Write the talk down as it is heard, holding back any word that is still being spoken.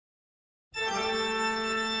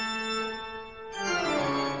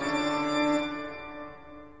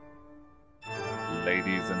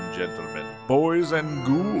ladies and gentlemen, boys and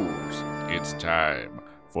ghouls, it's time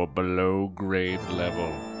for Below Grade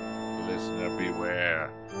Level. Listener beware,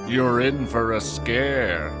 you're in for a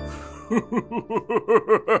scare.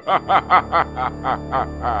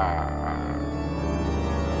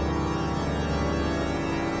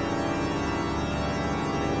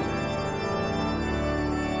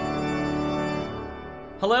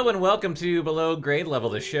 Hello and welcome to Below Grade Level,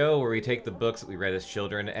 the show where we take the books that we read as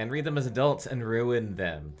children and read them as adults and ruin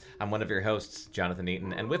them. I'm one of your hosts, Jonathan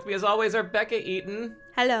Eaton, and with me as always are Becca Eaton.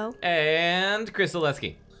 Hello. And Chris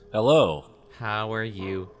Zaleski. Hello. How are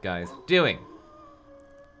you guys doing?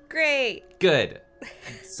 Great. Good.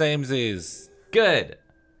 Samesies. Good.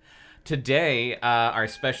 Today, our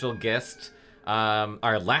special guest,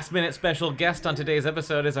 our last minute special guest on today's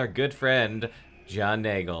episode is our good friend, John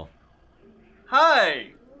Nagel.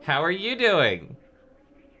 Hi! How are you doing?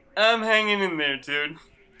 I'm hanging in there, dude.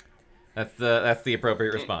 That's the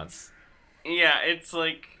appropriate response. Yeah, it's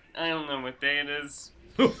like, I don't know what day it is.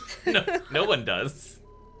 No one does.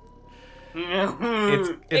 You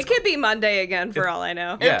know? It could be Monday again for all I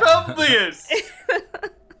know. Yeah. It probably is!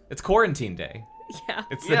 It's quarantine day. Yeah.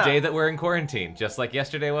 It's the day that we're in quarantine, just like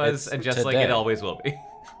yesterday was, It's and just today. like it always will be.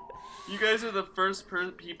 You guys are the first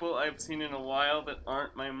people I've seen in a while that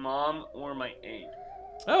aren't my mom or my aide.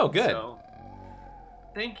 Oh, good. So,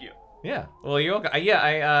 thank you. Yeah. Well, you're okay.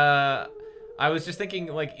 I was just thinking,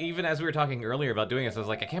 like, even as we were talking earlier about doing this, I was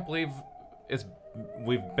like, I can't believe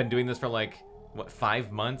we've been doing this for like, what,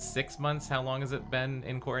 5 months, 6 months? How long has it been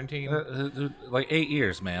in quarantine? Like 8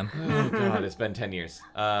 years, man. Oh God, it's been 10 years.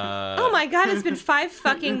 Oh my god, it's been 5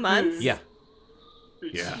 fucking months? Yeah.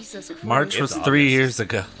 Yeah. Jesus Christ. March was It's 3 August. years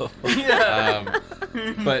ago. Yeah.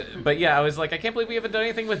 But yeah, I was like, I can't believe we haven't done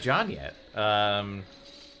anything with John yet.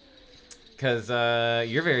 Because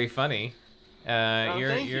you're very funny.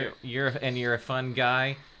 Thank you. You're a fun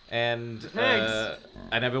guy, and Thanks.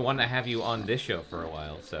 and I've been wanting to have you on this show for a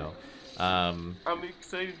while. So, I'm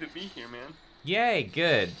excited to be here, man. yay,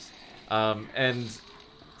 good. And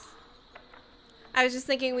I was just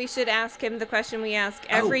thinking we should ask him the question we ask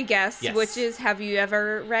every guest, yes. which is, have you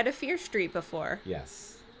ever read A Fear Street before?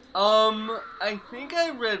 yes, I think I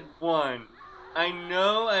read one. I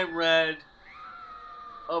know I read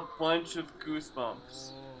a bunch of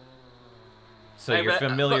Goosebumps. so I you're read-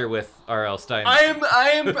 familiar with R.L. Stein. I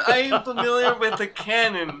am familiar with the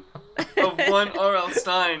canon of one R.L.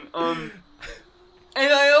 Stein.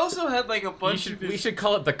 And I also had like a bunch of his. We should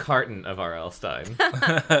call it the carton of R.L. Stein.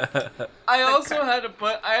 I also had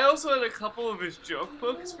a couple of his joke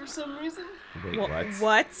books for some reason. Wait, what?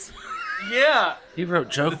 What? Yeah. He wrote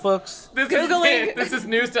joke books? Googling. This is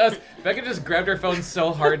news to us. Becca just grabbed her phone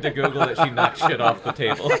so hard to Google that she knocked shit off the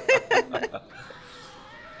table.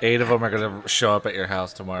 8 of them are going to show up at your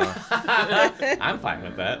house tomorrow. I'm fine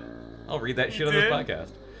with that. I'll read that shit on this did? podcast.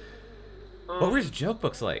 What were his joke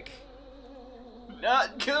books like?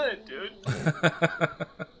 Not good, dude.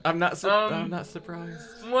 I'm not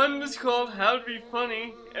surprised. One was called How to Be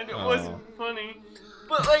Funny, and it Oh. wasn't funny.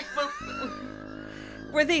 But like,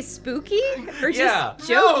 Were they spooky? Or Yeah. just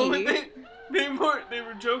no, jokey? they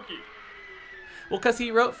were jokey. Well, because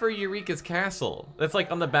he wrote for Eureka's Castle. That's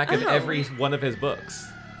like on the back of Oh. every one of his books.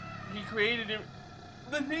 He created it.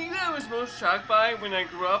 The thing that I was most shocked by when I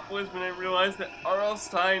grew up was when I realized that R.L.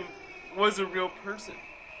 Stein was a real person.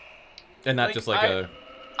 And not Like, just like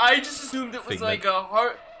I just assumed it was Figment.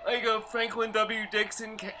 like a Franklin W.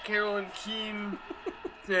 Dixon, Carolyn Keene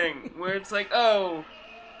thing, where it's like, oh,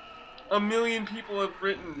 1 million people have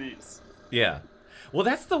written these. Yeah. Well,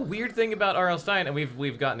 that's the weird thing about R.L. Stein, and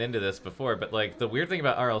we've gotten into this before, but like the weird thing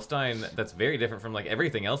about R.L. Stein that's very different from like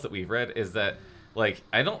everything else that we've read is that like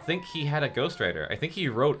I don't think he had a ghostwriter. I think he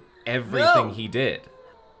wrote everything No. he did.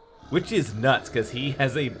 Which is nuts, because he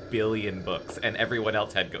has 1 billion books, and everyone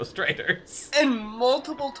else had ghostwriters. And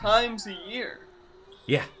multiple times a year.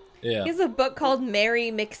 Yeah. Yeah. He has a book called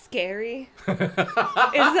Mary McScary. Is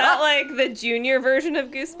that like the junior version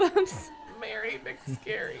of Goosebumps? Mary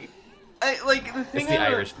McScary. The thing It's the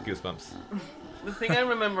Irish Goosebumps. The thing I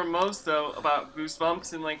remember most though about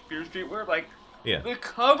Goosebumps and like Fear Street were like Yeah. the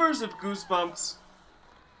covers of Goosebumps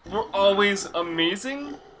were always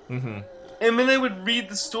amazing. Mm-hmm. And then I would read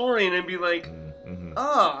the story and I'd be like,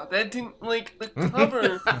 that didn't, like, the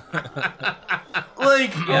cover.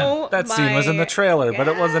 Like, Oh That scene was in the my trailer, but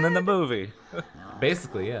it wasn't in the movie.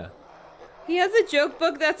 Basically, yeah. He has a joke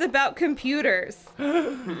book that's about computers.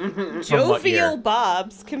 what Jovial year?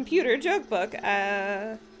 Bob's computer joke book.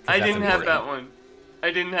 I that's didn't have important. that one.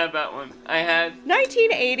 I didn't have that one. I had...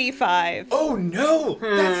 1985. Oh no!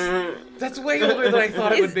 That's way older than I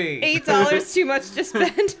thought it would Is be. $8 too much to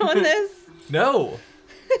spend on this? No.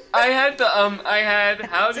 I had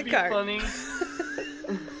How It's to a Be card. Funny.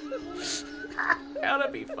 How to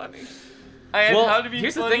be funny. I had Well, How to Be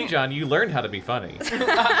here's Funny. the thing, John. You learned how to be funny.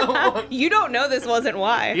 You don't know this wasn't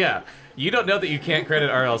why. Yeah. You don't know that you can't credit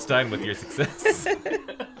R.L. Stein with your success. Damn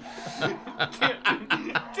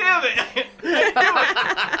it!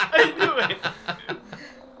 I knew it.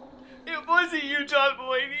 It wasn't you, John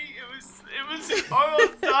Mulaney. It was R.L.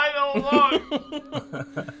 Stein all along.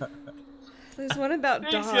 There's one about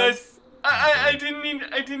Thanks, dogs. guys. I didn't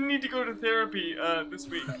need to go to therapy this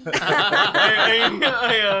week.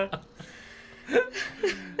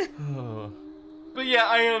 But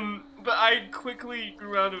yeah, but I quickly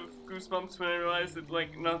grew out of Goosebumps when I realized that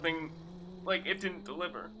like nothing, like it didn't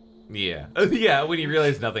deliver. Yeah. Yeah, when you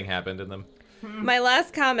realize nothing happened in them. My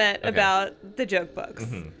last comment Okay. about the joke books.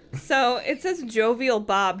 So it says Jovial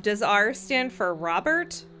Bob. Does R stand for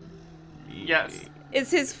Robert? Yes.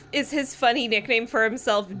 Is his funny nickname for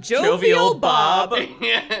himself Jovial Jovial Bob? Bob?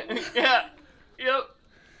 Yeah. Yep.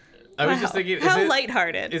 I was Wow. just thinking, How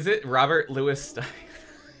lighthearted. is it Robert Louis Stein?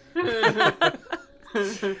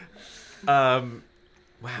 Wow.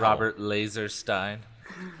 Robert Laserstein.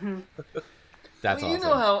 That's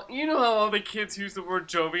Well, awesome. you know how all the kids use the word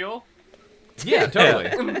jovial. Yeah, totally.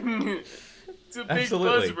 It's a big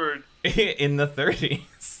Absolutely. buzzword. In the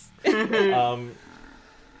 30s.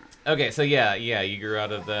 Okay, so yeah, you grew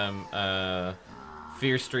out of them.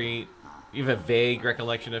 Fear Street. You have a vague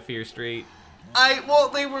recollection of Fear Street.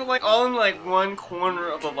 They were like all in like one corner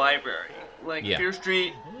of the library. Like Yeah. Fear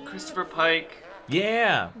Street, Christopher Pike,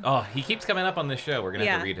 Yeah. Oh, he keeps coming up on this show. We're gonna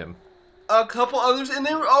have Yeah. to read him. a couple others, and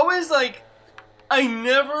they were always like, I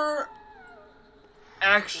never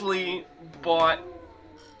actually bought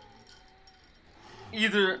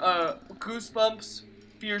either Goosebumps,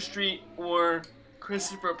 Fear Street, or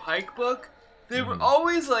Christopher Pike book. They were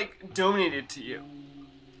always like donated to you.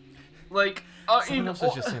 Like Someone else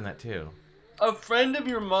was just saying that too. a friend of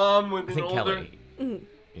your mom with I an think older Kelly.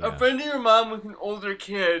 a friend of your mom with an older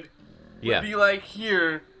kid would Yeah. be like,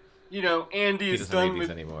 here, you know, He Andy's doesn't done read these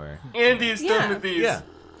with anymore. Andy's Yeah. done with these. Yeah.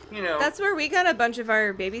 You know. That's where we got a bunch of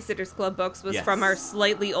our Babysitters Club books was Yes. from our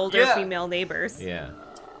slightly older Yeah. female neighbors. Yeah.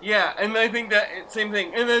 Yeah, and I think that same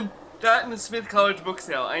thing. And then that and the Smith College book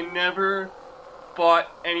sale. I never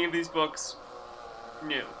bought any of these books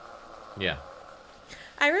new. Yeah.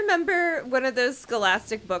 I remember one of those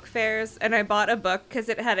Scholastic book fairs, and I bought a book because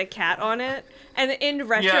it had a cat on it. And in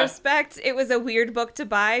retrospect, it was a weird book to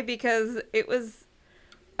buy because it was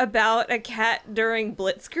about a cat during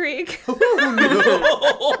Blitzkrieg.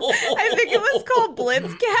 I think it was called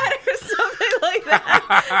Blitzcat or something like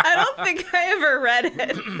that. I don't think I ever read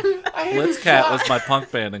it. Blitzcat was my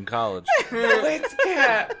punk band in college.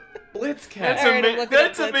 Blitzcat. Blitzcat. That's, Alright, I'm looking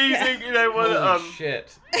that's up Blitzcat. amazing, and I want Holy to.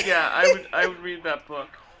 shit. Yeah, I would read that book.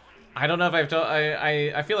 I don't know if I've told.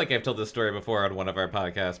 I feel like I've told this story before on one of our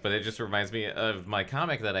podcasts, but it just reminds me of my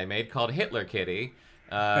comic that I made called Hitler Kitty.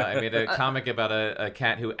 I made a comic about a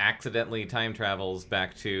cat who accidentally time travels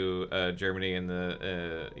back to Germany in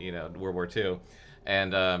the World War II,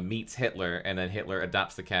 and meets Hitler, and then Hitler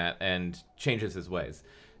adopts the cat and changes his ways,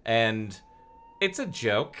 and it's a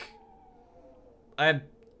joke. I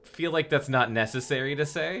feel like that's not necessary to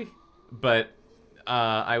say, but.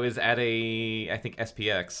 I was at I think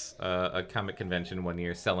SPX, a comic convention one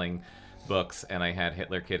year selling books, and I had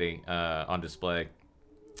Hitler Kitty on display,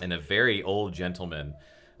 and a very old gentleman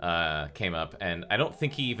came up, and I don't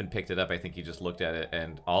think he even picked it up. I think he just looked at it,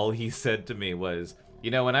 and all he said to me was, you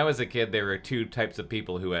know, when I was a kid, there were two types of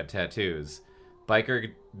people who had tattoos.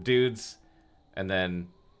 Biker dudes, and then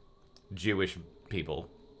Jewish people.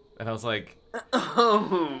 And I was like,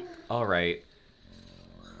 Oh. all right.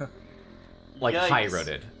 Like Yikes.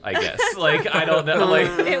 high-roaded, I guess. Like, I don't know. Like,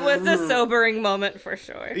 It was a sobering moment for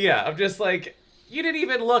sure. yeah, I'm just like, you didn't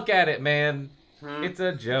even look at it, man. It's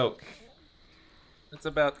a joke. It's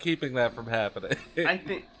about keeping that from happening. I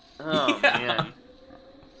think. Oh Yeah. man.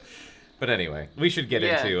 But anyway, we should get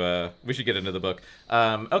Yeah. into the book.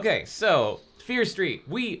 Okay, so Fear Street.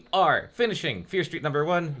 We are finishing Fear Street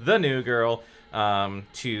 #1, The New Girl.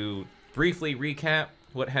 To briefly recap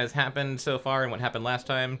what has happened so far and what happened last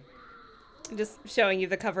time. Just showing you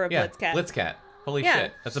the cover of Yeah, Blitzcat. Blitzcat. Holy Yeah.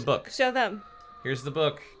 shit, that's a book. Show them. Here's the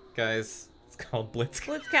book, guys. It's called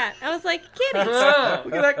Blitzcat. Blitzcat. I was like, kitty. Ah.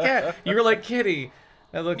 Look at that cat. You were like Kitty.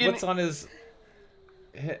 Now look, You what's on his?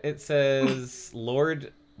 It says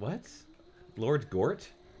Lord. What? Lord Gort.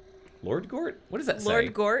 Lord Gort. What does that say?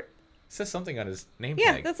 Lord Gort. It says something on his name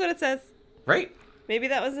Yeah, tag. that's what it says. Right. Maybe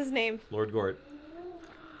that was his name. Lord Gort.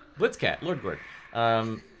 Blitzcat. Lord Gort.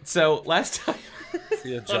 So last time.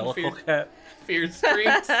 The Jellicle cat. Fear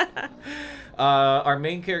screams. Our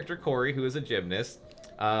main character, Corey, who is a gymnast,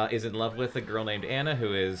 is in love with a girl named Anna,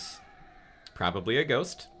 who is probably a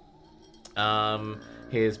ghost.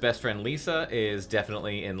 His best friend Lisa is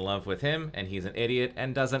definitely in love with him, and he's an idiot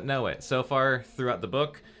and doesn't know it. So far, throughout the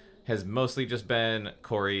book, has mostly just been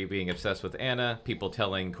Corey being obsessed with Anna, people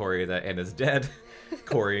telling Corey that Anna's dead,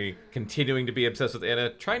 Corey continuing to be obsessed with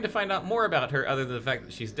Anna, trying to find out more about her other than the fact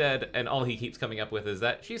that she's dead, and all he keeps coming up with is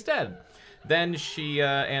that she's dead. Then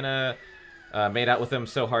Anna made out with him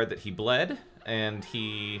so hard that he bled, and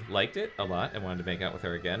he liked it a lot and wanted to make out with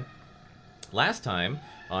her again. Last time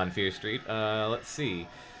on Fear Street, let's see.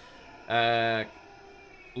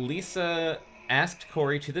 Lisa asked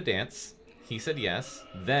Corey to the dance. He said yes.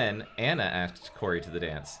 Then Anna asked Corey to the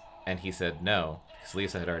dance, and he said no, because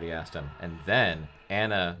Lisa had already asked him. And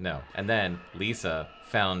then Lisa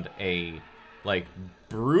found a,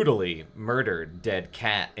 brutally murdered dead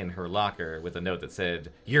cat in her locker with a note that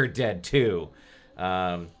said, "You're dead too,"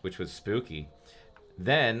 which was spooky.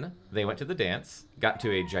 Then they went to the dance, got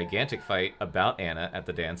to a gigantic fight about Anna at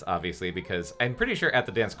the dance, obviously, because I'm pretty sure at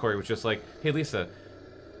the dance Corey was just like, "Hey, Lisa,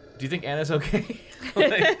 do you think Anna's okay?"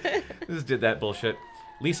 Just did that bullshit.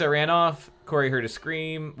 Lisa ran off. Corey heard a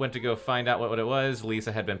scream, went to go find out what it was.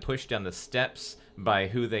 Lisa had been pushed down the steps by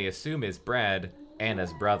who they assume is Brad,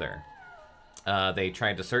 Anna's brother. They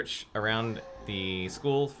tried to search around the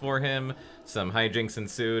school for him. Some hijinks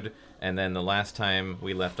ensued. And then the last time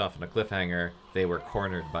we left off on a cliffhanger, they were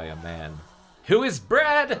cornered by a man. Who is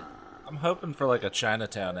Brad? I'm hoping for a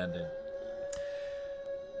Chinatown ending.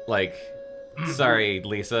 Sorry,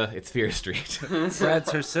 Lisa, it's Fear Street.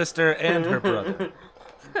 Brad's her sister and her brother.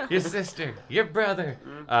 Your sister, your brother.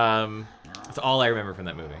 That's all I remember from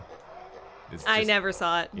that movie. I never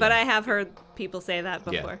saw it, but I have heard people say that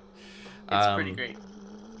before. It's pretty great.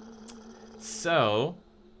 So,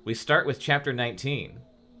 we start with chapter 19.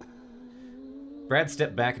 Brad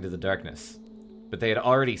stepped back into the darkness, but they had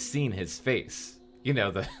already seen his face. You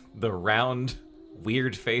know, the round,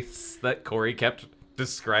 weird face that Corey kept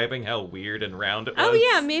describing how weird and round it was. Oh,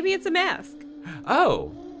 yeah, maybe it's a mask.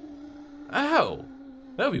 Oh. That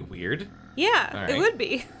would be weird. Yeah, It would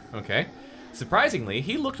be. Okay. Surprisingly,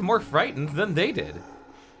 he looked more frightened than they did.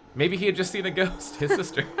 Maybe he had just seen a ghost, his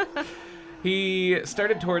sister. He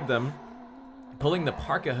started toward them, pulling the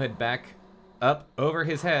parka hood back up over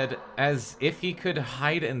his head as if he could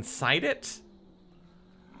hide inside it.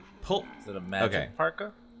 Is it a magic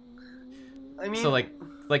parka? I mean, So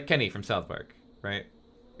like Kenny from South Park, right?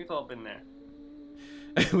 we've all been there.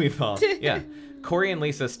 We've all, yeah. Corey and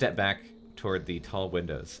Lisa stepped back toward the tall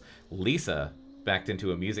windows. Lisa backed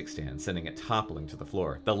into a music stand, sending it toppling to the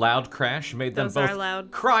floor. The loud crash made them Those both are loud.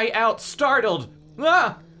 cry out, startled.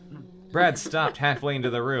 Ah! Brad stopped halfway into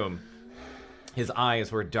the room. His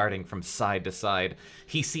eyes were darting from side to side.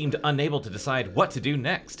 He seemed unable to decide what to do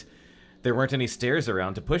next. There weren't any stairs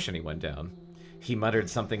around to push anyone down. He muttered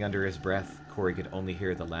something under his breath. Corey could only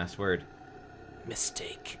hear the last word.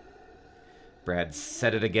 Mistake. Brad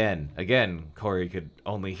said it again. Again, Corey could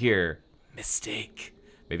only hear mistake.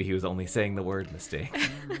 Maybe he was only saying the word mistake.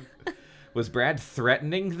 Was Brad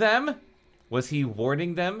threatening them? Was he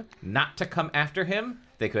warning them not to come after him?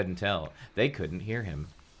 They couldn't tell. They couldn't hear him.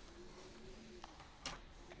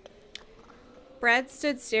 Brad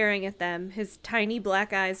stood staring at them, his tiny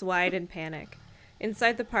black eyes wide in panic.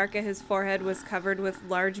 Inside the parka, his forehead was covered with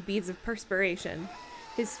large beads of perspiration.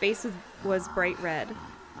 His face was bright red.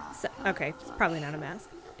 So, okay, it's probably not a mask.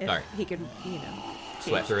 If Sorry. he could,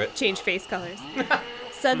 Sweat through it. change face colors.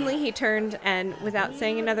 Suddenly, he turned and, without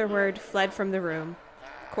saying another word, fled from the room.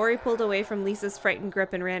 Corey pulled away from Lisa's frightened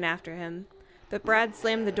grip and ran after him. But Brad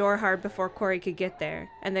slammed the door hard before Corey could get there,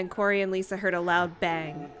 and then Corey and Lisa heard a loud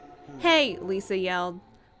bang. "Hey!" Lisa yelled.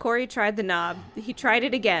 Corey tried the knob. He tried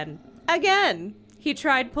it again. Again! He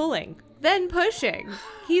tried pulling, then pushing.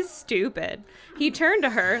 He's stupid. He turned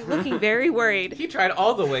to her, looking very worried. He tried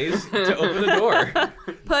all the ways to open the door.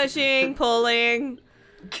 Pushing, pulling,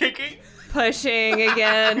 Kicking? pushing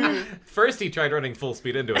again. First, he tried running full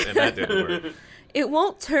speed into it, and that didn't work. It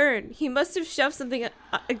won't turn. He must have shoved something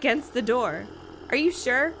against the door. Are you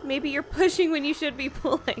sure? Maybe you're pushing when you should be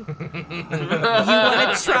pulling. You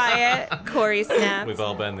want to try it? Corey snapped. We've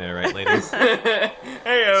all been there, right, ladies?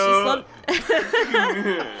 Heyo.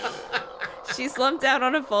 She slumped down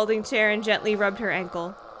on a folding chair and gently rubbed her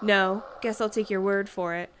ankle. No, guess I'll take your word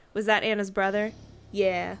for it. Was that Anna's brother?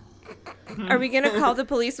 Yeah. Are we gonna call the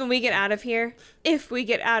police when we get out of here? If we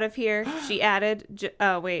get out of here, she added.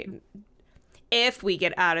 If we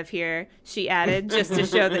get out of here, she added, just to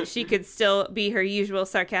show that she could still be her usual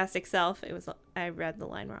sarcastic self. I read the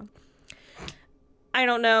line wrong. I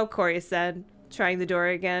don't know, Corey said. trying the door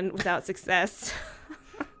again without success.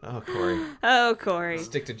 Oh, Corey. Oh, Corey.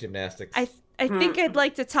 Stick to gymnastics. I think I'd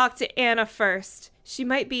like to talk to Anna first. She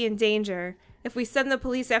might be in danger. If we send the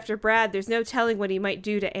police after Brad, there's no telling what he might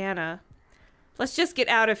do to Anna. Let's just get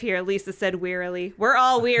out of here, Lisa said wearily. We're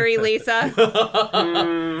all weary, Lisa.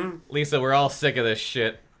 Lisa, we're all sick of this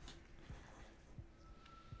shit.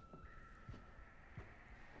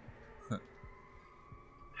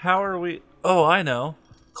 How are we... Oh, I know.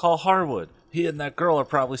 Call Harwood. He and that girl are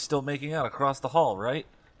probably still making out across the hall, right?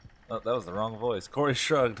 Oh, that was the wrong voice. Corey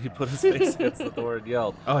shrugged. He put his face against the door and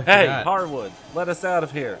yelled, Oh, I Hey, forgot. Harwood, let us out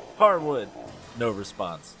of here. Harwood. No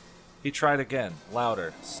response. He tried again,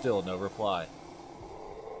 louder. Still no reply.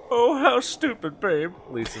 Oh, how stupid, babe,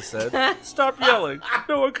 Lisa said. Stop yelling.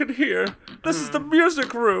 No one can hear. This is the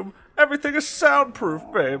music room. Everything is soundproof,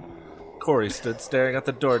 babe. Corey stood staring at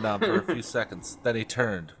the doorknob for a few seconds. Then he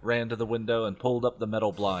turned, ran to the window, and pulled up the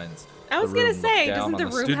metal blinds. I was The going room to say, looked down doesn't the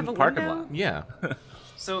on room student have a parking window? lot. Yeah.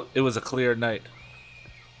 So, It was a clear night.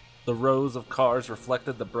 The rows of cars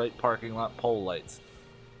reflected the bright parking lot pole lights.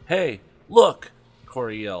 Hey, look!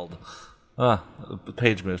 Corey yelled. The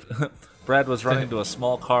page moved. Brad was running to a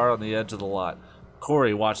small car on the edge of the lot.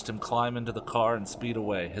 Corey watched him climb into the car and speed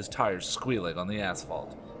away, his tires squealing on the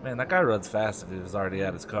asphalt. Man, that guy runs fast if he was already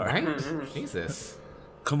at his car. Right? Jesus.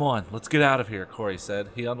 Come on, let's get out of here, Corey said.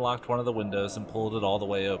 He unlocked one of the windows and pulled it all the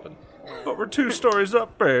way open. But we're 2 stories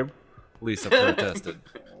up, babe. Lisa protested.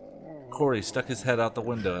 Corey stuck his head out the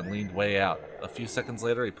window and leaned way out. A few seconds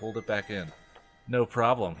later, he pulled it back in. No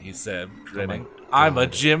problem, he said, grinning. I'm a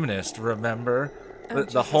gymnast, remember? The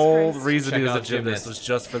Jesus whole Christ. reason he Check was a out gymnast gymnast. was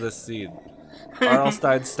just for this scene.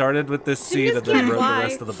 Arlstein started with this scene and Gymnast then can't wrote fly. the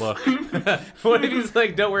rest of the book. What if he's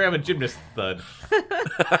like, don't worry, I'm a gymnast, thud.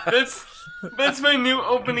 that's my new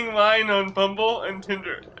opening line on Bumble and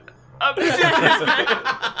Tinder. I'm a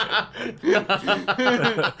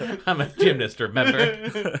gymnast. I'm a gymnast,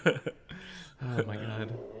 remember? Oh my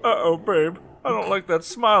god. Uh-oh, babe. I don't like that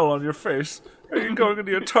smile on your face. Are you going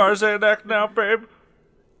into your Tarzan act now, babe?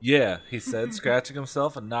 Yeah, he said, scratching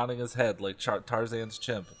himself and nodding his head like Tarzan's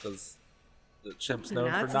chimp, because the chimp's known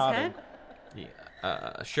Nods for his nodding. head?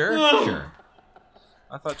 Yeah. Sure? Sure.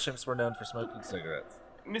 I thought chimps were known for smoking cigarettes.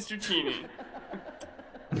 Mr. Teeny.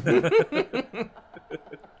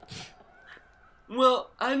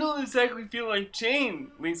 Well, I don't exactly feel like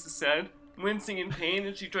Jane, Lisa said, wincing in pain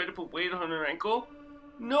as she tried to put weight on her ankle.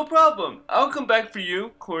 No problem. I'll come back for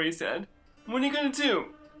you, Corey said. What are you gonna do?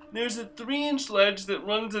 There's a 3-inch ledge that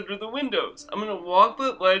runs under the windows. I'm gonna walk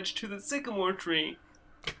that ledge to the sycamore tree,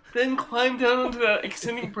 then climb down onto that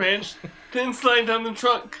extending branch, then slide down the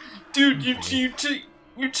trunk. Dude, you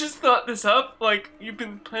just thought this up? Like, you've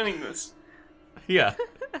been planning this. Yeah.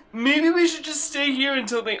 Maybe we should just stay here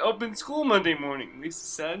until they open school Monday morning, Lisa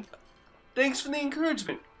said. Thanks for the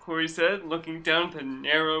encouragement, Corey said, looking down at the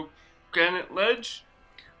narrow granite ledge.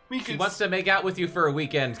 We He could wants to make out with you for a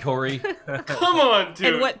weekend, Corey. Come on,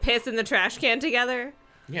 dude. And what, piss in the trash can together?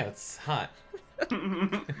 Yeah, it's hot.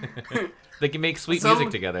 They can make sweet Some-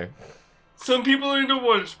 music together. Some people are into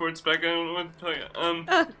water sports, Beck. I don't know what to tell you.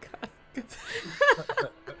 Oh, God.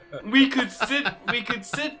 We could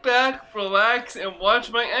sit back, relax, and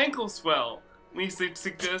watch my ankle swell, Lisa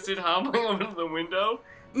suggested, hobbling over to the window,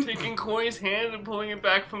 taking Corey's hand and pulling it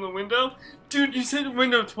back from the window. Dude, you said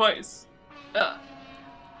window twice.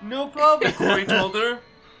 No problem, Corey told her,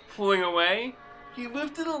 pulling away. He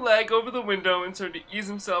lifted a leg over the window and started to ease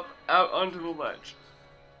himself out onto the ledge.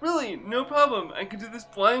 Really, no problem. I could do this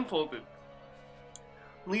blindfolded.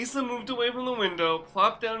 Lisa moved away from the window,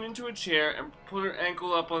 plopped down into a chair, and put her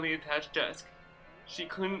ankle up on the attached desk. She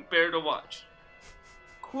couldn't bear to watch.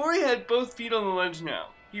 Corey had both feet on the ledge now.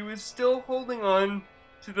 He was still holding on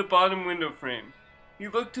to the bottom window frame. He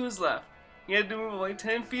looked to his left. He had to move like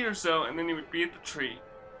 10 feet or so, and then he would be at the tree.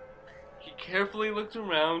 He carefully looked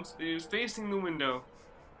around so that he was facing the window.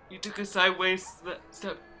 He took a sideways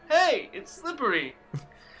step. Hey, it's slippery!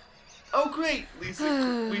 Oh great,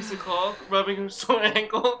 Lisa called, rubbing her sore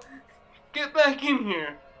ankle. Get back in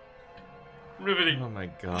here. Riveting. Oh my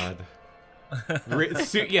god.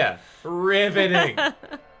 Yeah, riveting. Oh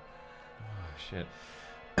shit.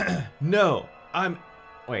 No,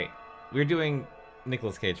 wait, we're doing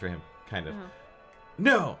Nicolas Cage for him, kind of.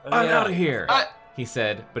 No, I'm yeah. out of here. He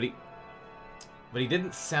said, but he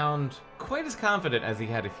didn't sound quite as confident as he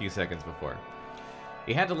had a few seconds before.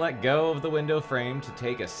 He had to let go of the window frame to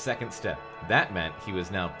take a second step. That meant he was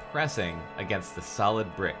now pressing against the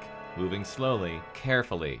solid brick. Moving slowly,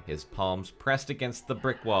 carefully, his palms pressed against the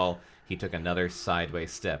brick wall, he took another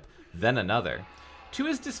sideways step, then another. To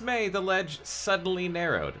his dismay, the ledge suddenly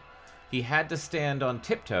narrowed. He had to stand on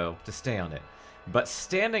tiptoe to stay on it. but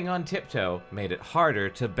standing on tiptoe made it harder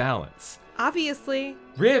to balance. Obviously.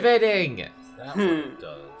 Riveting! That one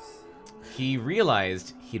does. He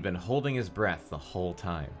realized he'd been holding his breath the whole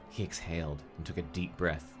time. He exhaled and took a deep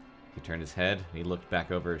breath. He turned his head and he looked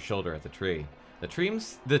back over his shoulder at the tree.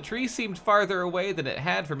 The tree seemed farther away than it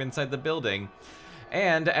had from inside the building,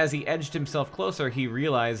 and as he edged himself closer, he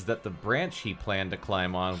realized that the branch he planned to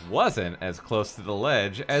climb on wasn't as close to the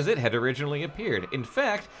ledge as it had originally appeared. In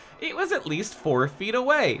fact, it was at least 4 feet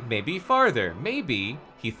away, maybe farther. Maybe,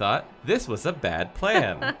 he thought, this was a bad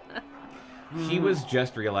plan. He was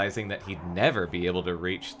just realizing that he'd never be able to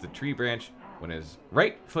reach the tree branch when his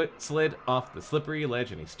right foot slid off the slippery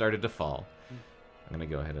ledge and he started to fall. I'm going to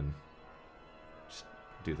go ahead and just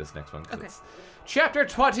do this next one. Okay. It's Chapter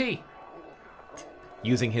 20!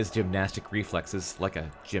 Using his gymnastic reflexes like a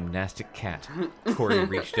gymnastic cat, Corey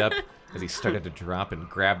reached up as he started to drop and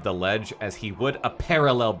grabbed the ledge as he would a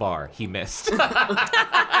parallel bar. He missed.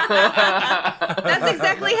 That's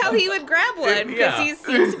exactly how he would grab one, because Yeah. he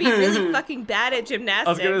seems to be really fucking bad at gymnastics.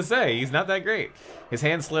 I was going to say, he's not that great. His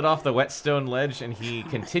hand slid off the wet stone ledge and he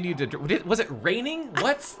continued to... Was it raining?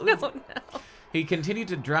 What? No, no. He continued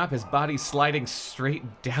to drop, his body sliding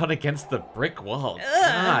straight down against the brick wall.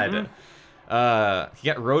 God. He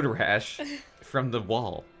got road rash from the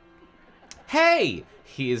wall. Hey!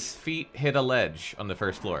 His feet hit a ledge on the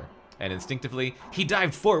first floor, and instinctively, he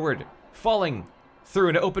dived forward, falling through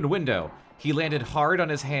an open window. He landed hard on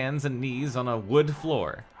his hands and knees on a wood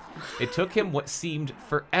floor. It took him what seemed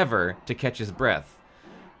forever to catch his breath.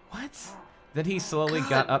 What? Then he slowly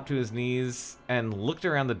got up to his knees and looked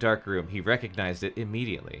around the dark room. He recognized it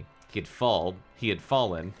immediately. He'd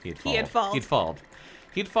fallen into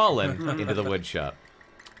the wood shop.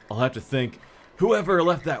 I'll have to thank whoever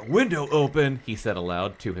left that window open, he said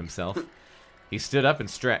aloud to himself. He stood up and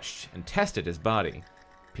stretched and tested his body.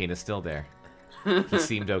 Penis still there. He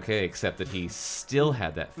seemed okay, except that he still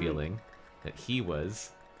had that feeling that he was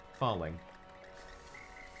falling.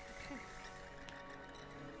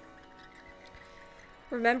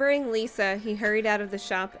 Remembering Lisa, he hurried out of the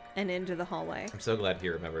shop and into the hallway. I'm so glad he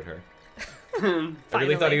remembered her. I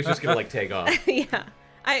really thought he was just gonna take off. Yeah.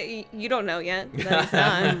 You don't know yet that he's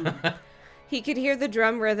not. He could hear the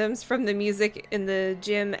drum rhythms from the music in the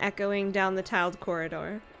gym echoing down the tiled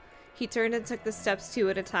corridor. He turned and took the steps 2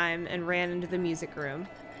 at a time and ran into the music room.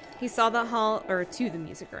 He saw the hall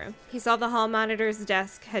monitor's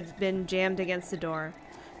desk had been jammed against the door.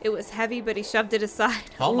 It was heavy, but he shoved it aside.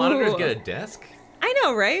 Hall monitors get a desk? I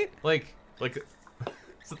know, right? Like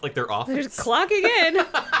their They're office? just clocking in.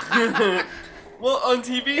 Well, on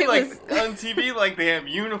TV, It like they have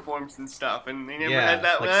uniforms and stuff, and they never had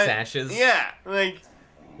that. like one. sashes. Yeah, like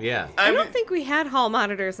Yeah. I don't think we had hall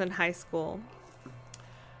monitors in high school.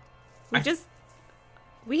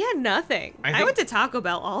 We had nothing. I went to Taco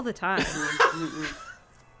Bell all the time.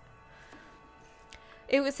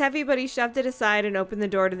 It was heavy, but he shoved it aside and opened the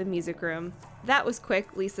door to the music room. That was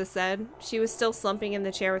quick, Lisa said. She was still slumping in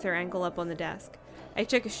the chair with her ankle up on the desk. I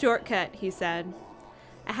took a shortcut, he said.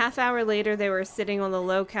 A half hour later, they were sitting on the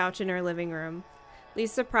low couch in her living room.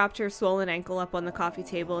 Lisa propped her swollen ankle up on the coffee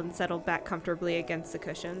table and settled back comfortably against the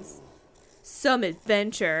cushions. Some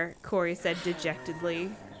adventure, Corey said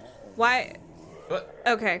dejectedly. Why? What?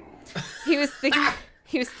 Okay. He was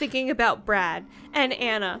thinking about Brad and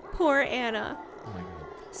Anna. Poor Anna. Oh my God.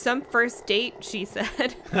 Some first date, she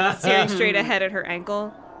said, staring straight ahead at her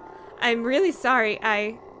ankle. I'm really sorry.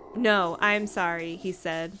 No, I'm sorry, he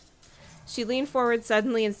said. She leaned forward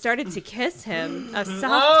suddenly and started to kiss him. A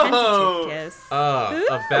soft, tentative kiss.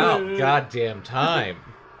 About goddamn time.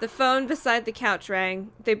 The phone beside the couch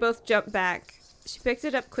rang. They both jumped back. She picked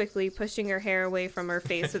it up quickly, pushing her hair away from her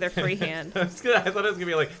face with her free hand. I thought it was going to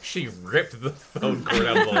be like, she ripped the phone cord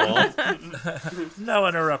out of the wall. No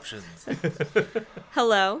interruptions.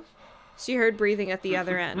 Hello? She heard breathing at the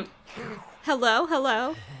other end. Hello?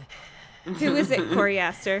 Hello? Who is it? Corey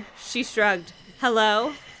asked her. She shrugged.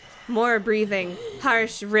 Hello? More breathing.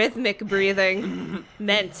 Harsh, rhythmic breathing.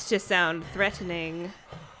 Meant to sound threatening.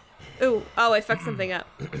 Ooh, I fucked something up.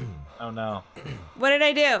 Oh no. What did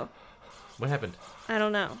I do? What happened? I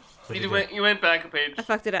don't know. What'd you do? went back a page. I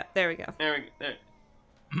fucked it up. There we go. There we go. There.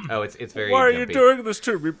 Oh, it's very Why are you jumpy. doing this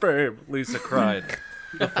to me, babe? Lisa cried.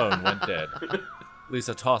 The phone went dead.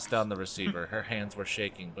 Lisa tossed down the receiver. Her hands were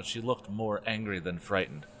shaking, but she looked more angry than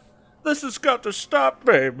frightened. This has got to stop,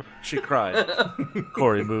 babe, she cried.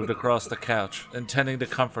 Corey moved across the couch, intending to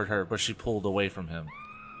comfort her, but she pulled away from him.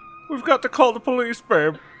 We've got to call the police,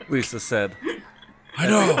 babe, Lisa said. I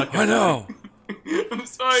know. I'm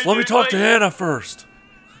sorry. Let me dude, talk to like- Hannah first.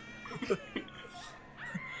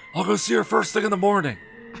 I'll go see her first thing in the morning.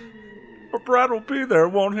 But Brad will be there,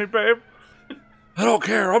 won't he, babe? I don't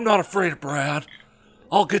care. I'm not afraid of Brad.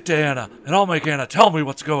 I'll get to Anna, and I'll make Anna tell me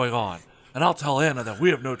what's going on. And I'll tell Anna that we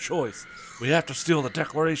have no choice. We have to steal the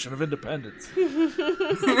Declaration of Independence. We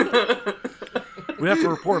have to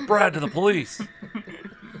report Brad to the police.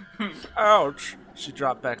 Ouch. She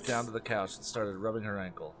dropped back down to the couch and started rubbing her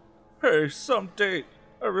ankle. Hey, some date.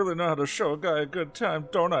 I really know how to show a guy a good time,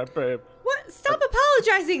 don't I, babe? What? Stop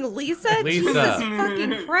apologizing, Lisa. Lisa. Jesus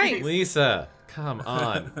fucking Christ. Lisa, come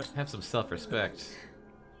on. Have some self-respect.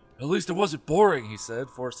 At least it wasn't boring, he said,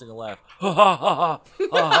 forcing a laugh. Ha ha ha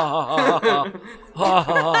ha ha ha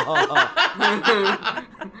ha ha ha.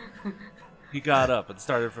 He got up and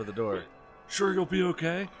started for the door. Sure you'll be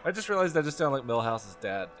okay? I just realized I just sound like Milhouse's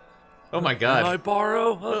dad. Oh my god. Can I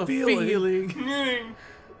borrow a feeling?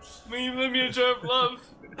 Will you let me a jar of love?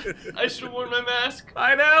 I should have worn my mask.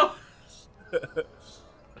 I know.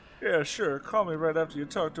 Yeah, sure. Call me right after you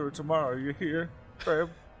talk to her tomorrow. You hear, babe?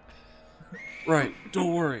 Right.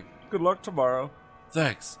 Don't worry. Good luck tomorrow.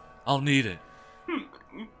 Thanks. I'll need it.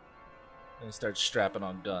 And he starts strapping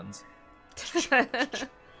on guns.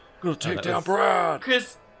 Gonna take down Brad.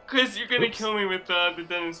 Chris, you're gonna kill me with the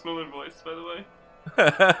Dennis Miller voice, by the way.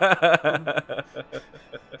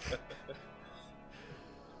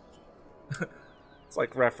 It's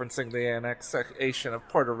like referencing the annexation of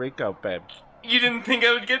Puerto Rico, babe. You didn't think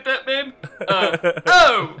I would get that, babe?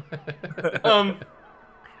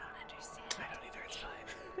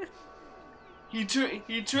 He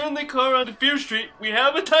turned the car onto Fear Street. We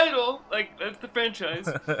have a title. Like, that's the franchise.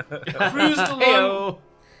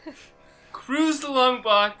 Cruised along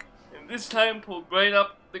block, and this time pulled right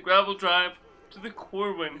up the gravel drive to the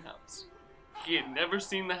Corwin house. He had never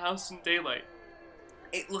seen the house in daylight.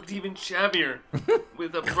 It looked even shabbier,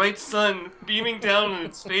 with a bright sun beaming down on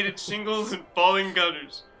its faded shingles and falling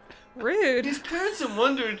gutters. Rude. His parents had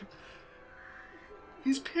wondered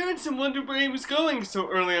where he was going so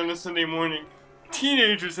early on a Sunday morning.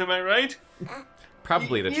 Teenagers, am I right?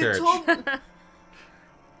 Probably the church.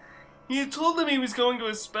 He had told them he was going to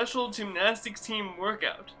a special gymnastics team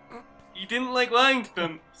workout. He didn't like lying to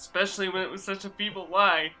them, especially when it was such a feeble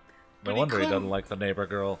lie. No wonder he doesn't like the neighbor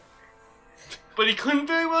girl. But he couldn't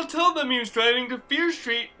very well tell them he was driving to Fear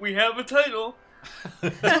Street. We have a title.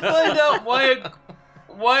 To find out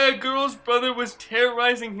why a girl's brother was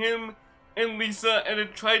terrorizing him and Lisa and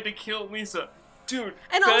had tried to kill Lisa. Dude,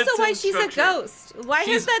 And also why she's a ghost. Why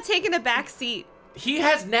has that taken a back seat? He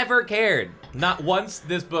has never cared. Not once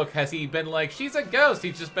this book has he been like, she's a ghost.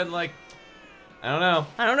 He's just been like, I don't know.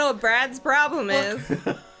 I don't know what Brad's problem is.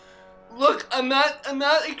 Look, I'm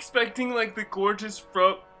not expecting like the gorgeous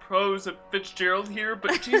prose of Fitzgerald here,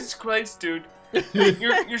 but Jesus Christ, dude, it's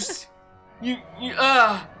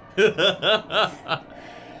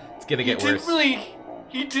gonna get worse.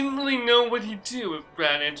 He didn't really know what he'd do if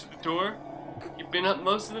Brad answered the door. He'd been up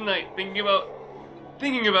most of the night thinking about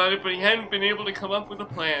it, but he hadn't been able to come up with a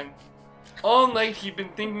plan. All night he had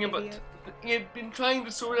been trying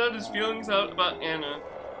to sort out his feelings out about Anna.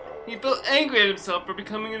 He felt angry at himself for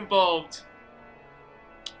becoming involved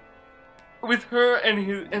with her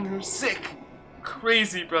and her sick,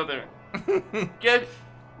 crazy brother. Yet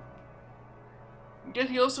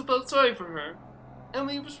he also felt sorry for her,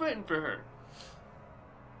 and he was waiting for her.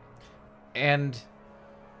 And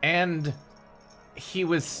he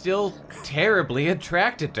was still terribly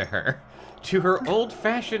attracted to her. To her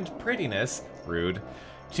old-fashioned prettiness, rude.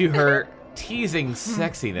 To her teasing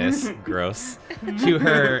sexiness, gross. To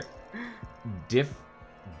her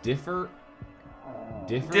differentness.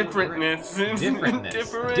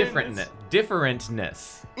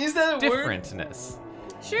 Is that a word? Differentness.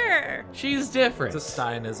 Sure. She's different. It's a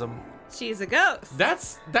Steinism. She's a ghost.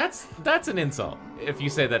 That's an insult. If you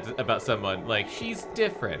say that about someone, like, she's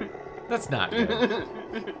different. That's not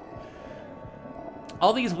good.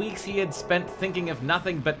 All these weeks he had spent thinking of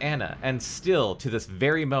nothing but Anna, and still, to this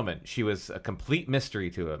very moment, she was a complete mystery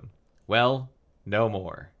to him. Well, no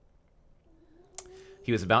more.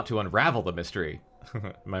 He was about to unravel the mystery.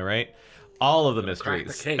 Am I right? All of the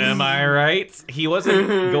mysteries. Am I right? He wasn't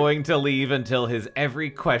going to leave until his every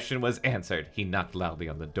question was answered. He knocked loudly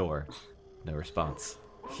on the door. No response.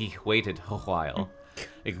 He waited a while,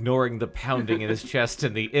 ignoring the pounding in his chest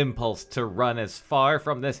and the impulse to run as far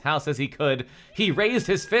from this house as he could. He raised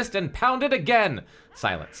his fist and pounded again.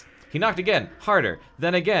 Silence. He knocked again, harder,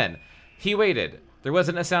 then again. He waited. There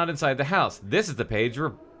wasn't a sound inside the house. This is the page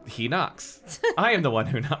where he knocks. I am the one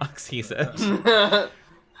who knocks, he said.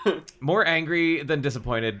 More angry than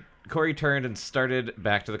disappointed, Corey turned and started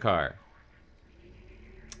back to the car.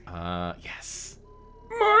 Yes.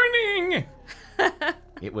 Morning!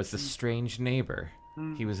 It was the strange neighbor.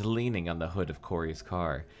 He was leaning on the hood of Corey's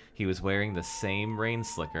car. He was wearing the same rain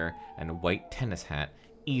slicker and white tennis hat,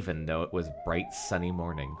 even though it was bright sunny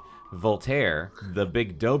morning. Voltaire, the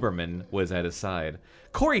big Doberman, was at his side.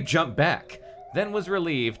 Corey jumped back, then was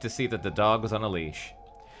relieved to see that the dog was on a leash.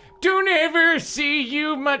 "Don't ever see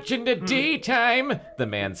you much in the daytime," the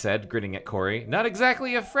man said, grinning at Corey. Not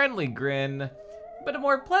exactly a friendly grin, but a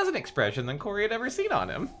more pleasant expression than Corey had ever seen on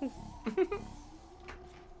him.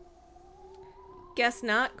 Guess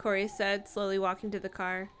not, Corey said, slowly walking to the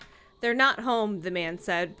car. They're not home, the man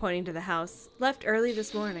said, pointing to the house. Left early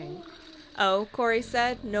this morning. Oh, Corey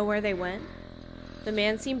said, know where they went? The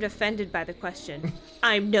man seemed offended by the question.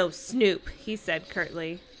 I'm no snoop, he said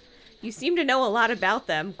curtly. You seem to know a lot about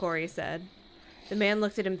them, Corey said. The man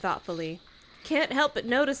looked at him thoughtfully. Can't help but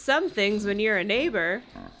notice some things when you're a neighbor,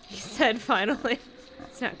 he said finally.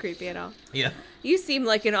 It's not creepy at all. Yeah. You seem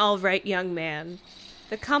like an all-right young man.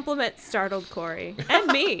 The compliment startled Corey. And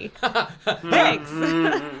me. Thanks.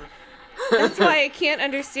 That's why I can't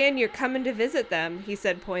understand you're coming to visit them, he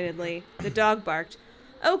said pointedly. The dog barked.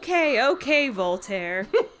 Okay, Voltaire.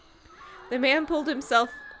 The man pulled himself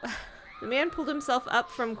up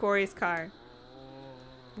from Corey's car.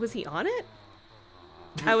 Was he on it?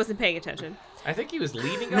 I wasn't paying attention. I think he was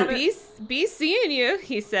leaning on it. Be seeing you,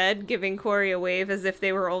 he said, giving Corey a wave as if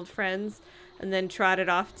they were old friends, and then trotted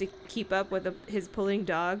off to keep up with his pulling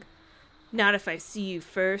dog. Not if I see you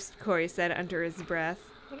first, Corey said under his breath.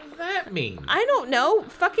 What does that mean? I don't know.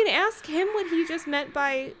 Fucking ask him what he just meant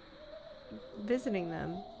by visiting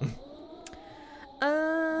them.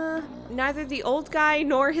 Neither the old guy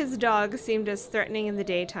nor his dog seemed as threatening in the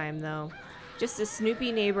daytime, though. Just a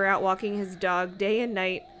snoopy neighbor out walking his dog day and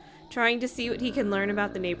night, trying to see what he can learn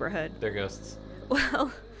about the neighborhood. They're ghosts.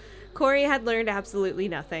 Well, Corey had learned absolutely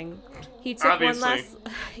nothing. He took Obviously. one last...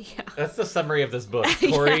 yeah. That's the summary of this book.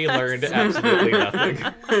 Corey learned absolutely nothing.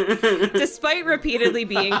 Despite repeatedly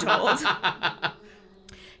being told.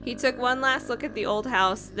 He took one last look at the old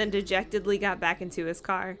house, then dejectedly got back into his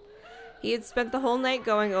car. He had spent the whole night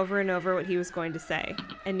going over and over what he was going to say,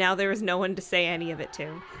 and now there was no one to say any of it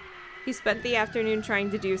to. He spent the afternoon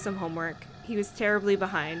trying to do some homework. He was terribly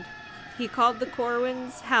behind. He called the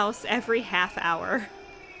Corwins' house every half hour.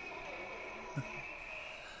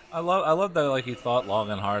 I love that, like, he thought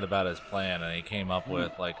long and hard about his plan, and he came up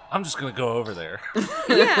with, like, I'm just gonna go over there.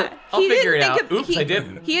 Yeah. I'll he figure didn't it think out. Oops, I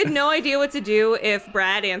didn't. He had no idea what to do if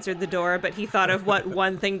Brad answered the door, but he thought of what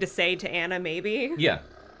one thing to say to Anna, maybe. Yeah.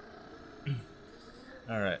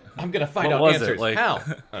 All right. I'm gonna find What out was it? answers. Like- How?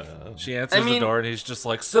 She answers the door, and he's just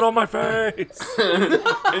like, sit on my face!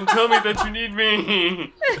 And tell me that you need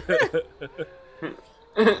me.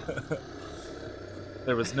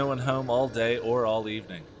 There was no one home all day or all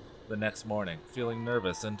evening. The next morning, feeling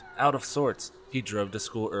nervous and out of sorts, he drove to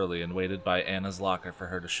school early and waited by Anna's locker for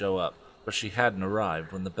her to show up, but she hadn't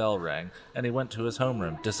arrived when the bell rang, and he went to his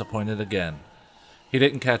homeroom, disappointed again. He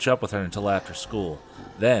didn't catch up with her until after school.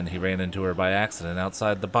 Then he ran into her by accident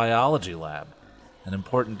outside the biology lab. An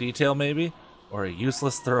important detail, maybe? Or a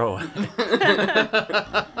useless throwaway?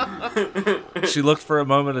 She looked for a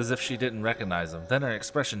moment as if she didn't recognize him. Then her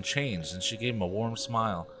expression changed, and she gave him a warm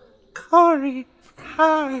smile. Corey,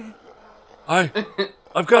 hi.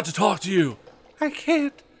 I've got to talk to you. I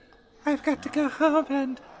can't. I've got to go home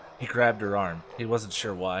and... He grabbed her arm. He wasn't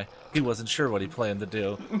sure why. He wasn't sure what he planned to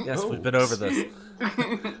do. Yes, we've been over this.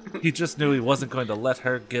 He just knew he wasn't going to let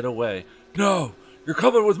her get away. No, you're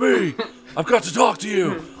coming with me. I've got to talk to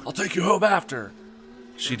you. I'll take you home after.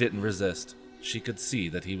 She didn't resist. She could see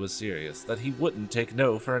that he was serious, that he wouldn't take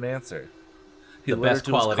no for an answer. He The led her best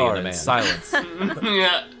to his quality in car a in man. silence,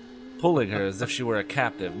 Yeah. pulling her as if she were a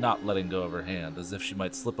captive, not letting go of her hand, as if she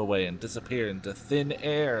might slip away and disappear into thin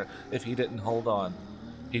air if he didn't hold on.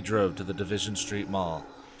 He drove to the Division Street Mall.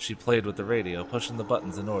 She played with the radio, pushing the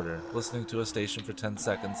buttons in order, listening to a station for 10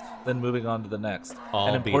 seconds, then moving on to the next. All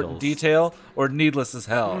An important Beatles. detail, or needless as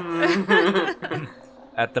hell.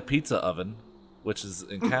 At the pizza oven, which is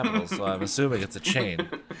in capitals, so I'm assuming it's a chain.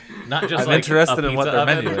 Not just I'm like interested a in what pizza their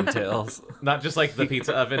oven. menu entails. Not just like the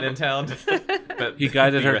pizza oven in town. But He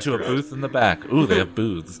guided the her to a restaurant. booth in the back. Ooh, they have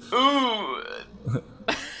booths. Ooh.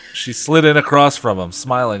 She slid in across from him,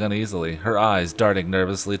 smiling uneasily, her eyes darting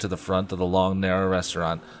nervously to the front of the long, narrow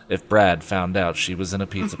restaurant if Brad found out she was in a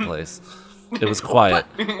pizza place. It was quiet.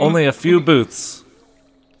 Only a few booths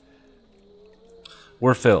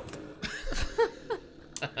were filled.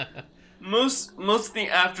 Most of the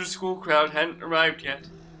after-school crowd hadn't arrived yet.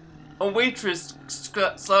 A waitress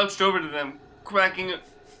slouched over to them, cracking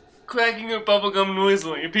cracking her bubblegum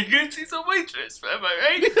noisily because she's a waitress, am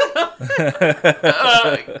I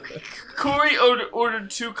right? Corey ordered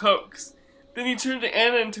 2 Cokes. Then he turned to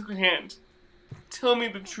Anna and took her hand. Tell me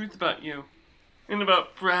the truth about you. And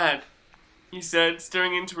about Brad, he said,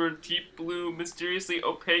 staring into her deep blue, mysteriously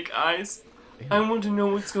opaque eyes. I want to know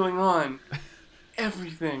what's going on.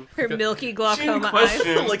 Everything. Her milky She didn't glaucoma question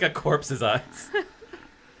eyes. him. Like a corpse's eyes.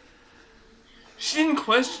 She didn't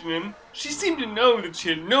question him. She seemed to know that she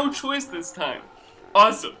had no choice this time.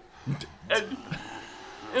 Awesome.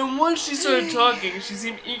 And once she started talking, she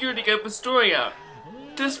seemed eager to get the story out.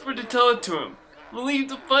 Desperate to tell it to him. Relieved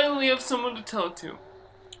to finally have someone to tell it to.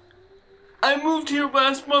 I moved here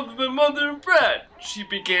last month with my mother and Brad, she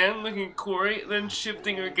began, looking at Corey, then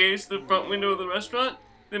shifting her gaze to the front window of the restaurant,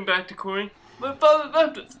 then back to Corey. My father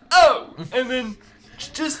left us. Oh! And then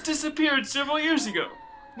just disappeared several years ago.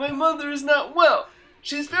 My mother is not well.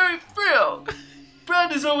 She's very frail.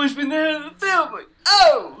 Brad has always been the head of the family.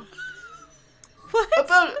 Oh! What?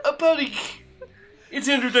 About a... It's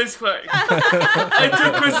Andrew Dice Clay. I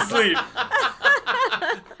took Chris's lead.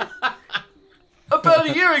 About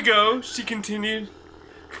a year ago, she continued.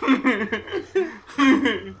 Oh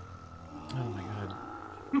my god.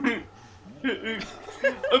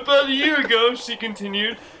 About a year ago, she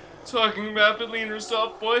continued, talking rapidly in her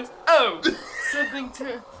soft voice. Oh, something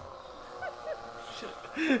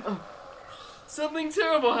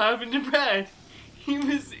terrible happened to Brad. He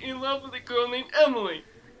was in love with a girl named Emily.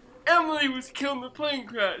 Emily was killed in the plane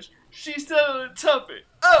crash. She sat on a tuffet.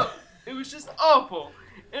 Oh, it was just awful.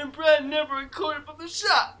 And Brad never recovered from the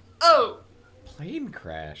shock. Oh. Plane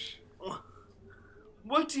crash?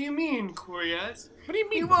 What do you mean? Corey asked. What do you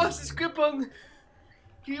mean? He lost his grip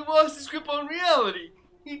on reality.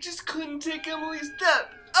 He just couldn't take Emily's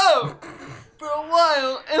death. Oh! For a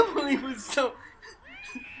while, Emily was still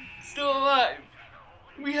alive.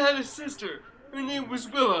 We had a sister. Her name was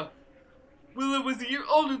Willa. Willa was a year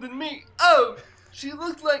older than me. Oh! She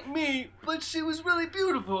looked like me, but she was really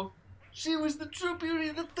beautiful. She was the true beauty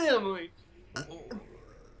of the family.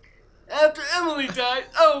 After Emily died,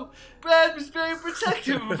 Brad was very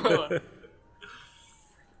protective of Willa.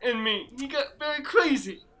 And me. He got very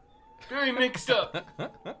crazy. Very mixed up.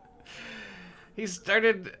 He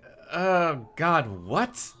started... Oh, God,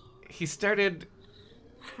 what? He started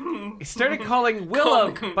calling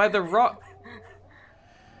Willa by the wrong...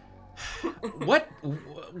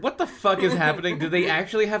 What the fuck is happening? Do they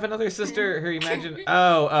actually have another sister? Her imagine...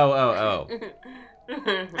 Oh.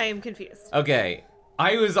 I am confused. Okay,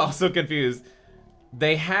 I was also confused.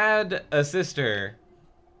 They had a sister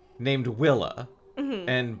named Willa,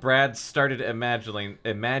 and Brad started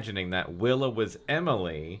imagining that Willa was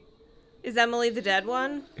Emily. Is Emily the dead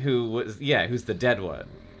one? Who's the dead one.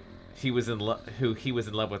 He was in love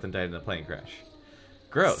with and died in a plane crash.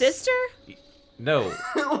 Gross. Sister? No.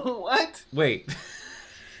 What? Wait.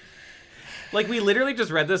 Like, we literally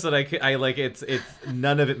just read this and I like, it's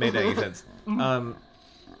none of it made any sense. Brad,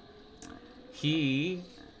 he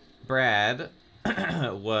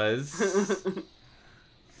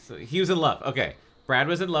was in love. Okay. Brad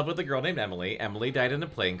was in love with a girl named Emily. Emily died in a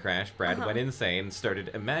plane crash. Brad went insane and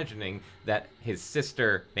started imagining that his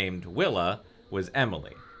sister named Willa was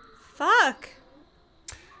Emily. Fuck.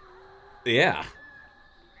 Yeah.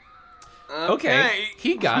 Okay.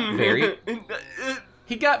 He got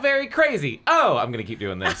very crazy. Oh, I'm going to keep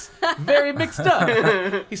doing this. Very mixed up.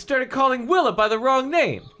 He started calling Willa by the wrong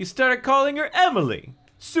name. He started calling her Emily.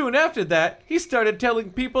 Soon after that, he started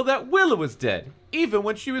telling people that Willa was dead, even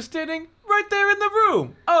when she was standing right there in the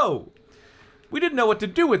room. Oh. We didn't know what to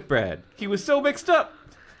do with Brad. He was so mixed up.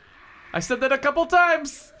 I said that a couple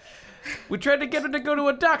times. We tried to get him to go to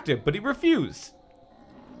a doctor, but he refused.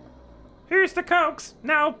 Here's the Cokes.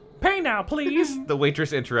 Now, pay now, please. The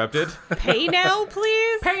waitress interrupted. Pay now,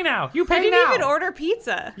 please? Pay now. You pay I didn't now. even order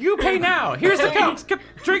pizza. You pay now. Here's the Cokes.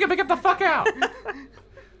 Drink them and get the fuck out.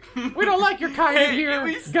 We don't like your kind in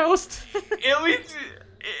here, ghost. At least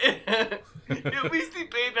he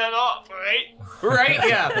paid that off, right? Right?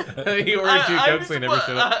 Yeah. He ordered 2 Cokes and never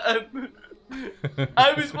showed up.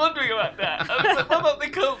 I was wondering about that. I was like, what about the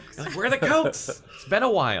Cokes? Where are the Cokes? It's been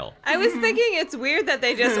a while. I was thinking it's weird that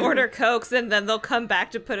they just order Cokes and then they'll come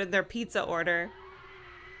back to put in their pizza order.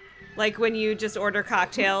 Like when you just order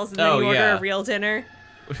cocktails and then you order a real dinner.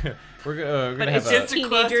 We're gonna But have it's just a classy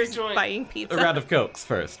teenagers joint. buying pizza. a round of Cokes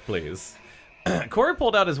first, please. Corey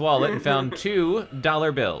pulled out his wallet and found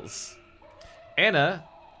 $2 bills. Anna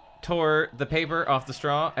tore the paper off the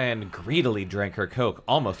straw and greedily drank her Coke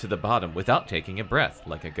almost to the bottom without taking a breath,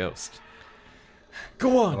 like a ghost.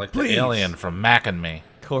 Go on, Like please, the alien from Mac and Me.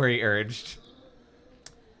 Corey urged.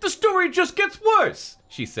 The story just gets worse.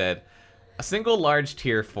 she said. A single large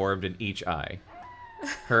tear formed in each eye.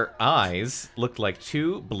 Her eyes looked like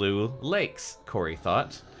two blue lakes, Corey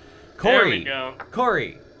thought. There we go.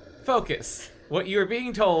 Corey, focus. What you are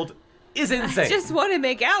being told is insane. I just want to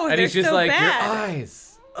make out with and her he's just so like, bad. your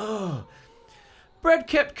eyes. Oh. Brad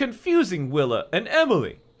kept confusing Willa and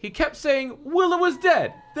Emily. He kept saying Willa was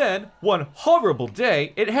dead. Then, one horrible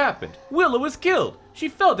day, it happened. Willa was killed. She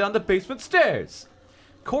fell down the basement stairs.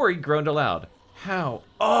 Corey groaned aloud. How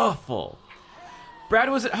awful. Brad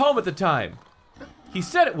was at home at the time. He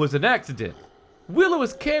said it was an accident. Willa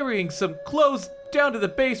was carrying some clothes down to the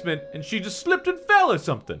basement and she just slipped and fell or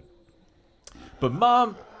something. But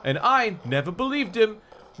Mom and I never believed him.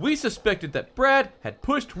 We suspected that Brad had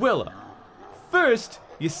pushed Willa. First,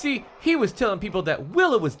 you see, he was telling people that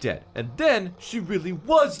Willa was dead, and then she really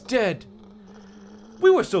was dead. We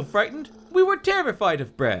were so frightened, we were terrified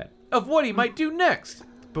of Brad, of what he might do next.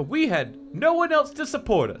 But we had no one else to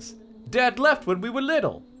support us. Dad left when we were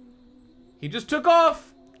little. He just took off.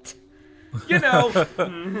 You know.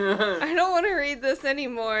 I don't want to read this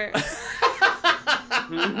anymore.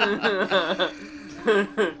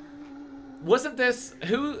 Wasn't this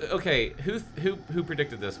who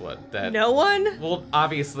predicted this one? That No one? Well,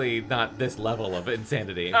 obviously not this level of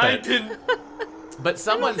insanity. I But, didn't. but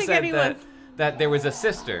someone think said anyone- that there was a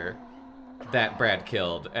sister that Brad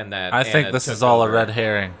killed and that I think Anna this took is all over. a red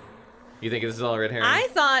herring. You think this is all a red herring? I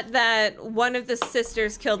thought that one of the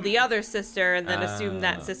sisters killed the other sister and then assumed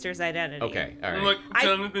that sister's identity. Okay, all right. Look, I-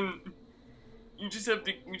 Jonathan, you just have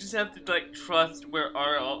to like trust where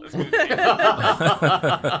RL is going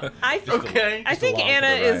to I be. Okay. I think along for Anna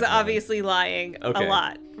the ride, is man. obviously lying Okay. a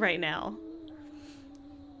lot right now.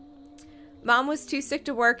 Mom was too sick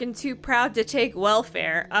to work and too proud to take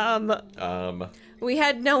welfare. We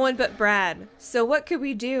had no one but Brad. So what could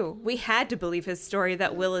we do? We had to believe his story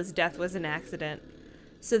that Willa's death was an accident.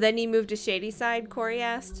 So then you moved to Shadyside, Corey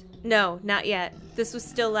asked. No, not yet. This was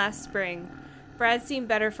still last spring. Brad seemed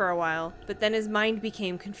better for a while, but then his mind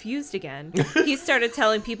became confused again. He started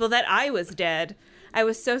telling people that I was dead. I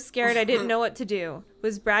was so scared I didn't know what to do.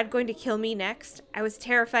 Was Brad going to kill me next? I was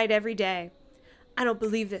terrified every day. I don't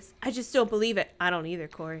believe this. I just don't believe it. I don't either,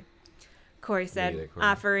 Corey. Corey said, Neither, Corey.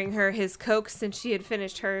 offering her his Coke since she had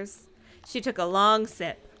finished hers. She took a long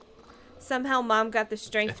sip. Somehow Mom got the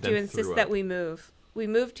strength And then to insist threw that up. we move. We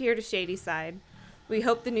moved here to Shadyside. We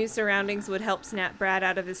hoped the new surroundings would help snap Brad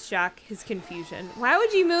out of his shock, his confusion. Why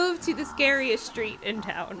would you move to the scariest street in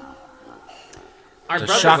town? Our To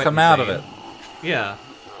brother shock went him out of insane. it. Yeah.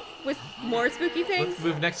 With more spooky things? Let's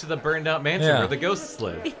move next to the burned out mansion Yeah. where the ghosts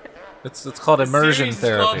live. It's called immersion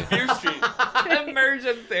Series is called therapy. Fear Street.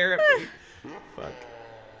 Immersion therapy. Fuck.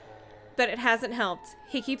 But it hasn't helped.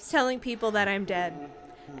 He keeps telling people that I'm dead.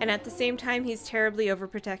 And at the same time, he's terribly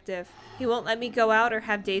overprotective. He won't let me go out or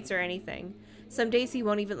have dates or anything. Some days he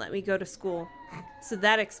won't even let me go to school. So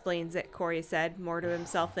that explains it, Corey said, more to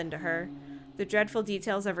himself than to her. The dreadful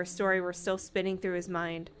details of her story were still spinning through his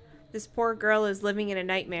mind. This poor girl is living in a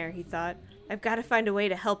nightmare, he thought. I've got to find a way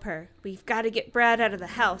to help her. We've got to get Brad out of the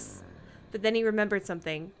house. But then he remembered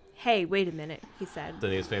something. Hey, wait a minute, he said. The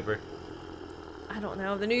newspaper. I don't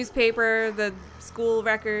know, the newspaper, the school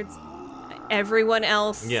records, everyone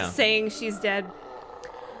else saying she's dead.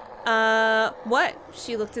 What?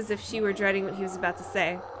 She looked as if she were dreading what he was about to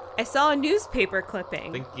say. I saw a newspaper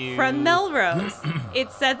clipping Thank you. from Melrose.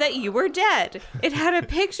 It said that you were dead. It had a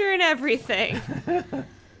picture and everything.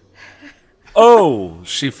 Oh,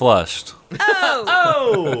 she flushed. Oh!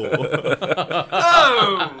 Oh!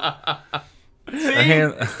 Oh! Her,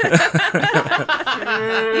 hand, You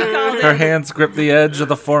called her it. hands gripped the edge of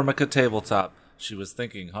the Formica tabletop. She was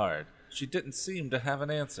thinking hard. She didn't seem to have an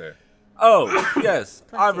answer. Oh, yes,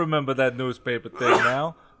 I remember that newspaper thing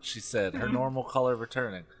now, she said, her normal color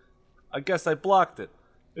returning. I guess I blocked it.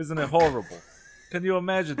 Isn't it horrible? Can you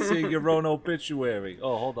imagine seeing your own obituary?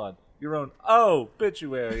 Oh, hold on. Your own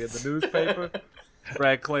obituary in the newspaper?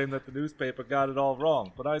 Brad claimed that the newspaper got it all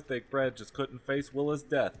wrong, but I think Brad just couldn't face Willa's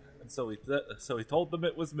death, and so he told them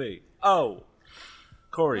it was me. Oh.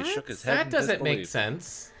 Corey shook his head That in doesn't make disbelief.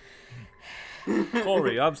 sense.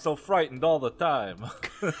 Corey, I'm so frightened all the time.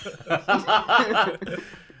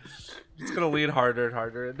 It's gonna lean harder and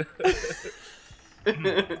harder.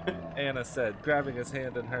 Anna said, grabbing his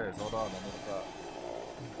hand in hers. Hold on, I'm gonna stop.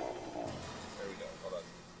 There we go. Hold on.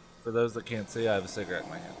 For those that can't see, I have a cigarette in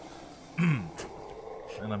my hand,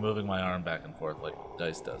 and I'm moving my arm back and forth like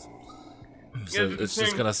Dice does. So Yeah, it's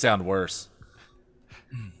just gonna sound worse.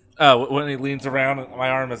 When he leans around, my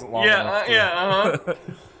arm isn't long enough. To...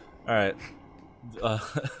 All right.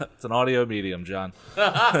 It's an audio medium, John.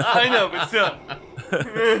 I know, but still.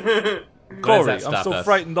 does Corey, that I'm stop so us?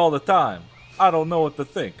 frightened all the time. I don't know what to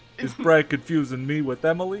think. Is Brad confusing me with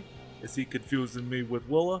Emily? Is he confusing me with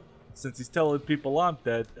Willa? Since he's telling people I'm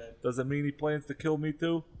dead, does it mean he plans to kill me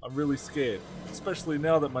too? I'm really scared, especially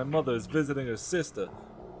now that my mother is visiting her sister.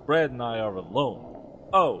 Brad and I are alone.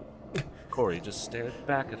 Oh! Corey just stared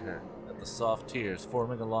back at her, at the soft tears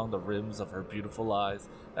forming along the rims of her beautiful eyes,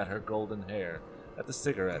 at her golden hair, at the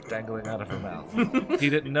cigarette dangling out of her mouth. He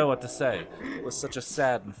didn't know what to say. It was such a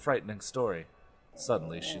sad and frightening story.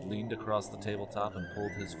 Suddenly, she leaned across the tabletop and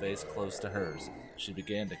pulled his face close to hers. She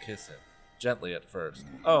began to kiss him. Gently at first.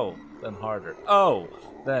 Oh! Then harder. Oh!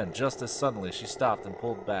 Then, just as suddenly, she stopped and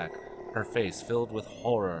pulled back, her face filled with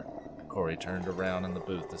horror. Corey turned around in the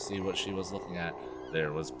booth to see what she was looking at.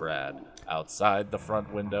 There was Brad, outside the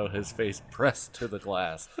front window, his face pressed to the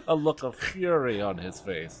glass, a look of fury on his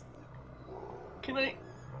face. Can I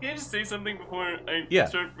just say something before I Yeah.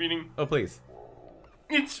 start reading? Oh, please.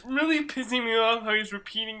 It's really pissing me off how he's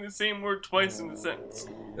repeating the same word twice in the sentence.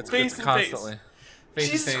 It's Face to constantly. face. Face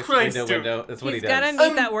to Jesus face, Christ, window, dude. window. That's what He's he gotta does.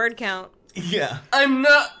 meet that word count. Yeah. I'm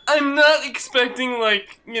not expecting,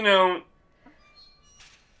 like, you know,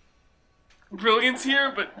 brilliance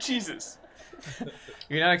here, but Jesus.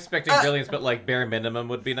 You're not expecting brilliance, but like bare minimum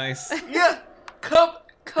would be nice. Yeah,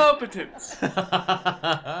 competence.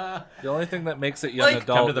 The only thing that makes it young Like-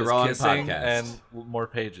 Come adult to the is wrong kissing podcast. and more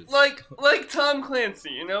pages. Like Tom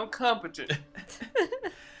Clancy, you know, competent.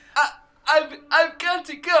 I've got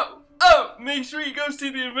to go. Oh, make sure you go see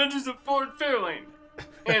the Adventures of Ford Fairlane.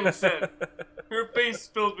 Anna said, her face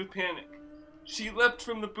filled with panic. She leapt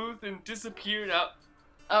from the booth and disappeared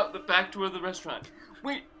out the back door of the restaurant.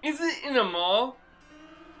 Wait, is it in a mall?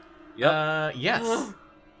 Yep. Yes.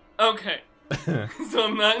 Okay, so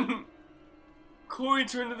I'm not in... Corey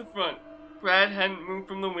turned to the front. Brad hadn't moved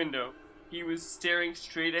from the window. He was staring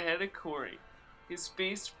straight ahead at Corey, his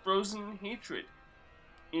face frozen in hatred,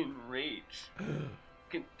 in rage.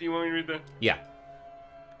 Do you want me to read the... Yeah.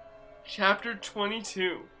 Chapter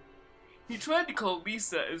 22. He tried to call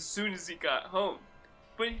Lisa as soon as he got home,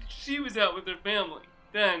 but she was out with her family.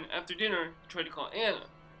 Then, after dinner, he tried to call Anna.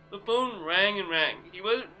 The phone rang and rang. He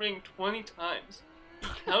let it ring 20 times. He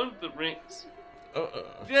counted the rings.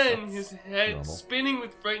 Then, his head normal. spinning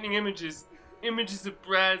with frightening images. Images of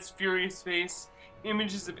Brad's furious face.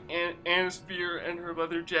 Images of Anna's fear and her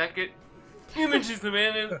leather jacket. Images of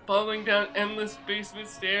Anna falling down endless basement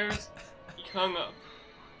stairs. He hung up.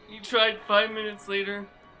 He tried 5 minutes later,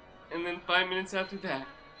 and then 5 minutes after that,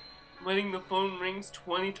 letting the phone rings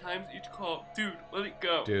 20 times each call. Dude, let it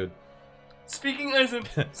go. Dude. Speaking as a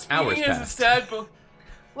Hours speaking as a passed. sad boy,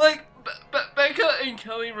 like Becca and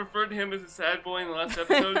Kelly referred to him as a sad boy in the last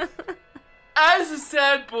episode. As a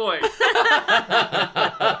sad boy,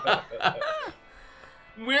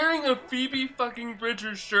 wearing a Phoebe fucking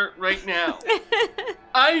Bridgers shirt right now,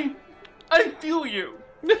 I feel you.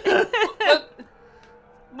 Let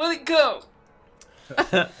it go.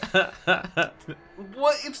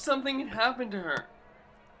 What if something had happened to her?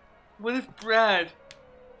 What if Brad,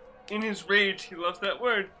 in his rage, he loves that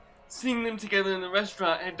word, seeing them together in the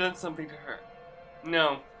restaurant had done something to her?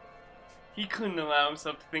 No. He couldn't allow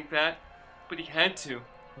himself to think that, but he had to.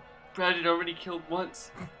 Brad had already killed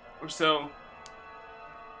once, or so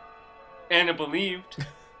Anna believed.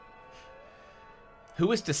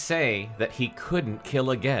 Who is to say that he couldn't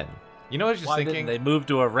kill again? You know what I was just Why thinking? didn't they move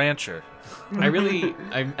to a rancher? I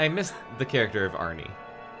miss the character of Arnie.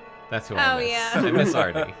 That's who I Oh, miss. yeah. I miss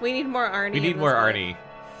Arnie. We need more Arnie. We in need this more book. Arnie.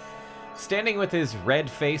 Standing with his red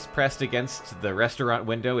face pressed against the restaurant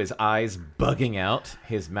window, his eyes bugging out,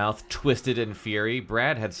 his mouth twisted in fury,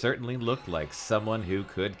 Brad had certainly looked like someone who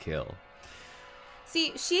could kill.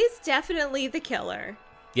 See, she's definitely the killer.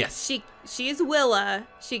 Yes. She's Willa.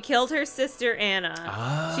 She killed her sister Anna.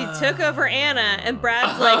 Ah. She took over Anna, and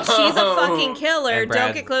Brad's like, she's a fucking killer. And Brad-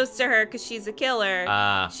 Don't get close to her because she's a killer.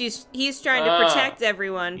 Ah. He's trying to protect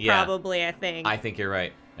everyone, Yeah. probably. I think. I think you're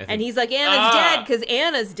right. I think And he's like, Anna's dead because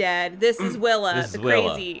Anna's dead. This is Willa, this is the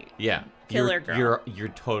Willa. crazy. Yeah. killer you're, girl. You're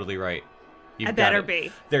totally right. You've I got better it.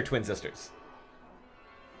 be. They're twin sisters.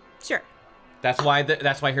 Sure. That's why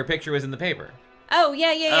her picture was in the paper. Oh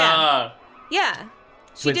yeah. Yeah.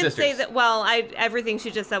 She Twin did say sisters. that. Well, everything she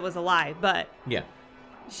just said was a lie, but Yeah.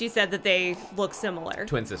 she said that they look similar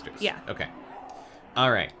Twin sisters. Yeah. Okay.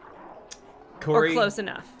 All right. or Corey. close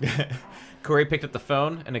enough. Corey picked up the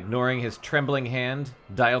phone and, ignoring his trembling hand,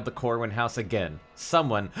 dialed the Corwin house again.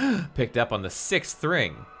 Someone picked up on the 6th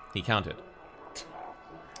ring. He counted.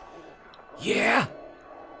 Yeah!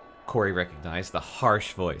 Corey recognized the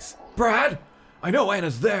harsh voice. Brad! I know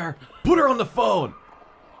Anna's there. Put her on the phone.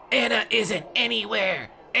 Anna isn't anywhere.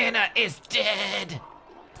 Anna is dead.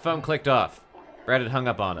 phone clicked off. Brad had hung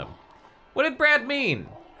up on him. What did Brad mean?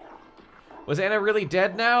 Was Anna really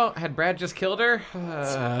dead now? Had Brad just killed her?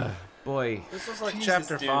 Boy. This was like Jesus,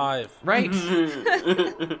 chapter dude. 5. Right?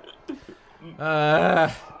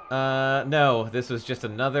 No, this was just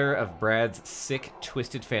another of Brad's sick,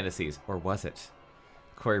 twisted fantasies. Or was it?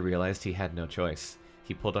 Corey realized he had no choice.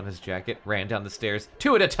 He pulled on his jacket, ran down the stairs,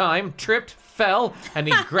 2 at a time, tripped, fell, and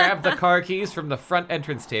he grabbed the car keys from the front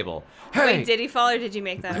entrance table. Hey! Wait, did he fall or did you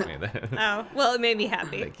make that up? I made that. Oh, well, it made me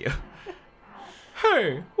happy. Thank you.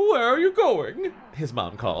 Hey, where are you going? His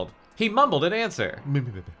mom called. He mumbled an answer.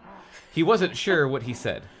 He wasn't sure what he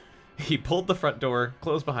said. He pulled the front door,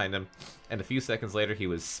 closed behind him, and a few seconds later he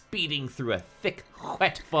was speeding through a thick,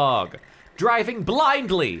 wet fog. Driving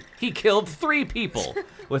blindly, he killed 3 people,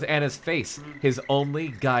 with Anna's face his only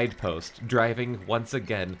guidepost, driving once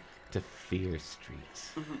again to Fear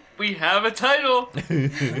Street. We have a title.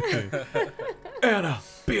 Anna,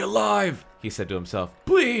 be alive, he said to himself.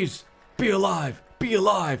 Please, be alive, be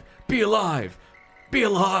alive, be alive, be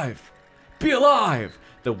alive, be alive.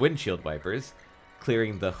 The windshield wipers,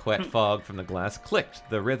 clearing the wet fog from the glass, clicked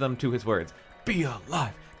the rhythm to his words. Be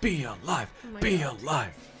alive, be alive, be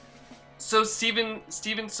alive. So Stephen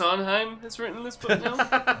Sondheim has written this book now?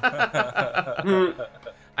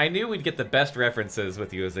 I knew we'd get the best references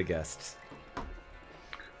with you as a guest.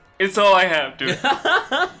 It's all I have, dude.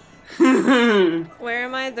 Where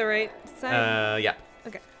am I? The right side? Yeah.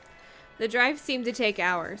 Okay. The drive seemed to take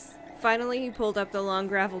hours. Finally, he pulled up the long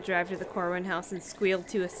gravel drive to the Corwin house and squealed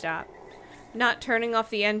to a stop. Not turning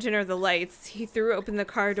off the engine or the lights, he threw open the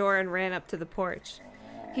car door and ran up to the porch.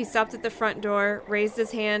 He stopped at the front door, raised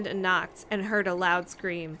his hand and knocked, and heard a loud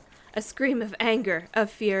scream. A scream of anger, of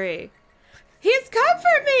fury. He's come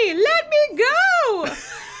for me! Let me go!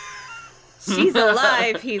 She's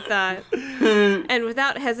alive, he thought. And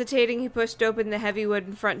without hesitating, he pushed open the heavy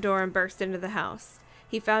wooden front door and burst into the house.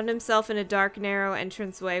 He found himself in a dark, narrow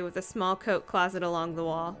entranceway with a small coat closet along the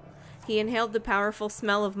wall. He inhaled the powerful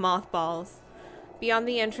smell of mothballs. Beyond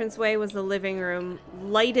the entranceway was the living room,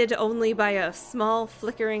 lighted only by a small,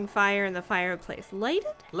 flickering fire in the fireplace.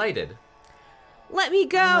 Lighted? Lighted. Let me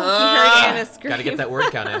go, he heard Anna scream. Gotta get that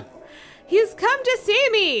word count in. He's come to see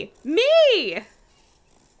me! Me!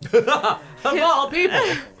 Of all people!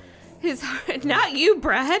 His heart, not you,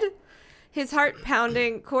 Brad! His heart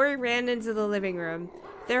pounding, Corey ran into the living room.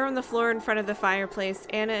 There on the floor in front of the fireplace,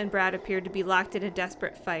 Anna and Brad appeared to be locked in a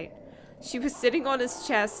desperate fight. She was sitting on his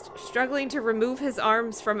chest, struggling to remove his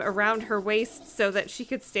arms from around her waist so that she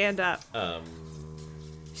could stand up.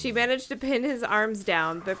 She managed to pin his arms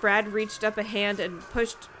down, but Brad reached up a hand and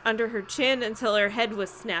pushed under her chin until her head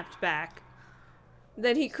was snapped back.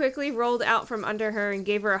 Then he quickly rolled out from under her and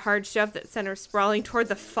gave her a hard shove that sent her sprawling toward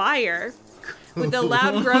the fire. With a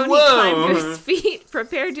loud groan, he climbed to his feet,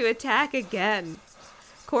 prepared to attack again.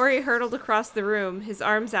 Corey hurtled across the room, his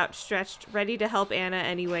arms outstretched, ready to help Anna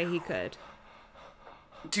any way he could.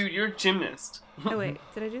 Dude, you're a gymnast. Oh, wait.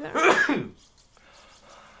 Did I do that right?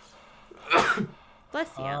 Bless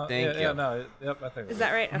you. Thank you. Yeah, no, yep, I think Is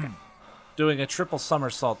that right? Okay. Doing a triple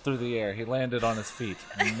somersault through the air, he landed on his feet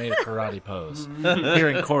and made a karate pose.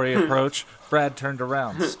 Hearing Corey approach, Brad turned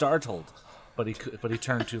around, startled, but he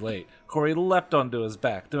turned too late. Corey leapt onto his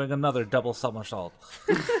back, doing another double somersault.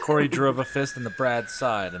 Corey drove a fist into Brad's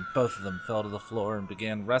side, and both of them fell to the floor and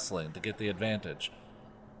began wrestling to get the advantage.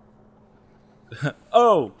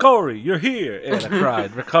 Oh, Corey, you're here! Anna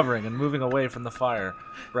cried, recovering and moving away from the fire.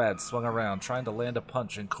 Brad swung around, trying to land a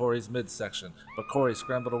punch in Corey's midsection, but Corey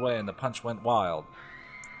scrambled away and the punch went wild.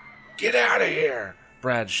 Get out of here!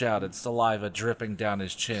 Brad shouted, saliva dripping down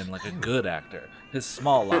his chin like a good actor, his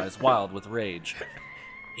small eyes wild with rage.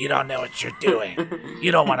 You don't know what you're doing.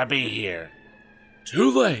 You don't want to be here. Too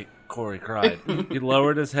late, Corey cried. He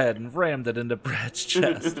lowered his head and rammed it into Brad's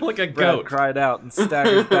chest. Like a Brad goat. cried out and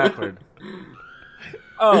staggered backward.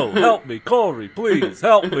 Oh, help me, Corey, please,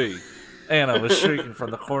 help me. Anna was shrieking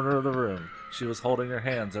from the corner of the room. She was holding her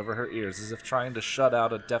hands over her ears as if trying to shut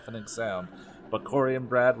out a deafening sound. But Corey and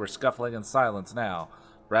Brad were scuffling in silence now.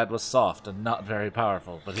 Brad was soft and not very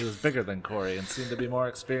powerful, but he was bigger than Corey and seemed to be more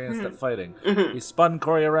experienced at fighting. He spun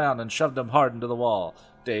Corey around and shoved him hard into the wall.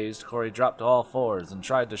 Dazed, Corey dropped to all fours and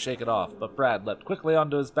tried to shake it off, but Brad leapt quickly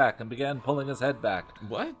onto his back and began pulling his head back.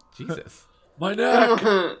 What? Jesus. My neck!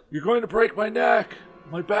 You're going to break my neck!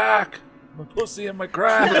 My back! My pussy and my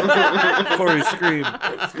crack! Corey screamed.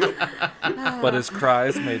 But his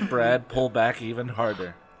cries made Brad pull back even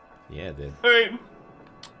harder. Yeah, it did. Alright.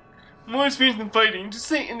 More experience in fighting. Just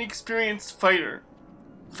say inexperienced fighter.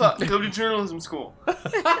 Fuck, go to journalism school.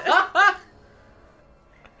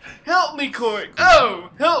 Help me, Corey! Oh,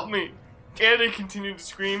 help me! Anna continued to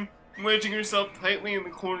scream, wedging herself tightly in the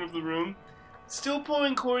corner of the room. Still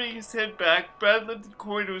pulling Corey's head back, Brad lifted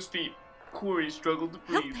Corey to his feet. Corey struggled to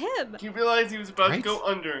breathe. Help him! He realized he was about to Right? go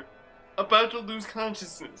under, about to lose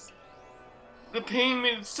consciousness. The pain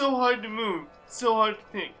made it so hard to move, so hard to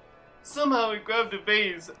think. Somehow he grabbed a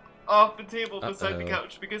vase off the table beside the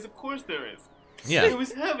couch, because of course there is. Yeah. It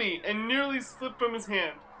was heavy and nearly slipped from his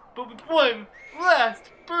hand, but with one last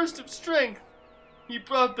burst of strength, he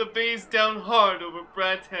brought the vase down hard over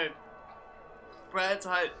Brad's head. Brad's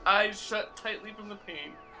eyes shut tightly from the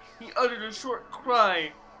pain. He uttered a short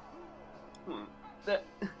cry.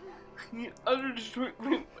 He uttered a short...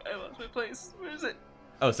 I lost my place. Where is it?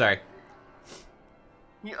 Oh, sorry.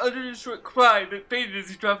 He uttered a short cry that faded as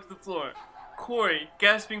he dropped to the floor. Corey,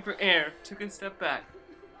 gasping for air, took a step back,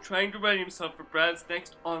 trying to ready himself for Brad's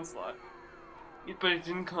next onslaught. But it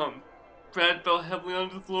didn't come. Brad fell heavily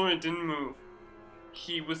onto the floor and didn't move.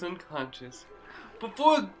 He was unconscious.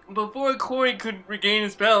 Before Corey could regain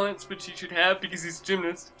his balance, which he should have because he's a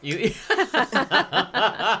gymnast,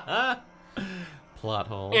 Plot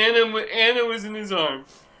hole. Anna was in his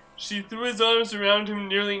arms. She threw his arms around him,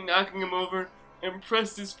 nearly knocking him over, and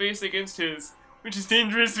pressed his face against his, which is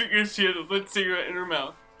dangerous because she had a lit cigarette in her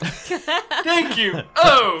mouth. Thank you!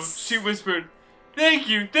 Oh! She whispered. Thank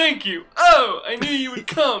you! Oh! I knew you would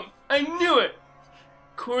come! I knew it!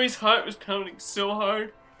 Corey's heart was pounding so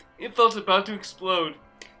hard, it felt about to explode.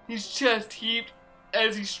 His chest heaved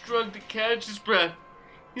as he struggled to catch his breath.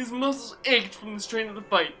 His muscles ached from the strain of the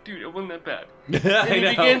fight. Dude, it wasn't that bad. I know.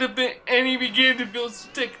 He began to feel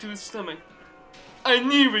sick to his stomach. I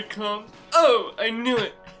knew it would come. Oh, I knew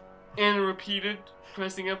it. Anna repeated,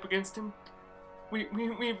 pressing up against him.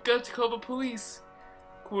 We've got to call the police,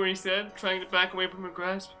 Corey said, trying to back away from her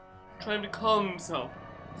grasp, trying to calm himself,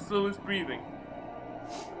 slow his breathing.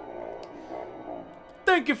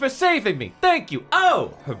 Thank you for saving me! Thank you!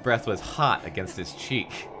 Oh! Her breath was hot against his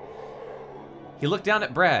cheek. He looked down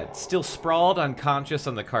at Brad, still sprawled unconscious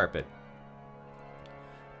on the carpet.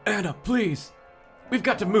 Anna, please! We've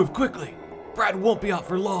got to move quickly! Brad won't be out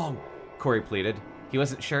for long! Corey pleaded. He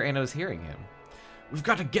wasn't sure Anna was hearing him. We've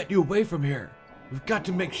got to get you away from here. We've got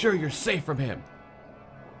to make sure you're safe from him.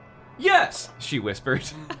 Yes! She whispered.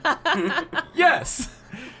 Yes!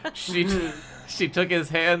 She took his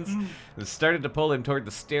hands and started to pull him toward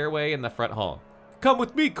the stairway in the front hall. Come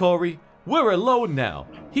with me, Corey. We're alone now.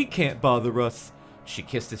 He can't bother us. She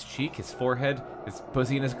kissed his cheek, his forehead, his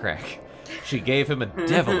pussy, and his crack. She gave him a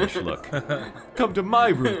devilish look. Come to my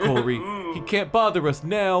room, Corey. He can't bother us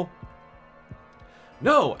now.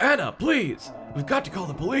 No, Anna, please. We've got to call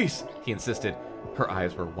the police, he insisted. Her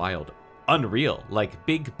eyes were wild, unreal, like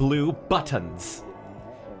big blue buttons.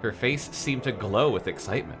 Her face seemed to glow with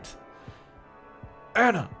excitement.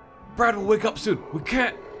 Anna, Brad will wake up soon. We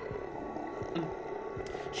can't...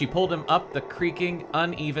 She pulled him up the creaking,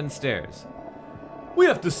 uneven stairs. We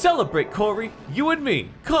have to celebrate, Corey. You and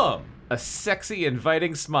me. Come. A sexy,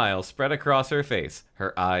 inviting smile spread across her face.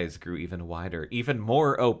 Her eyes grew even wider, even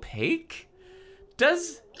more opaque.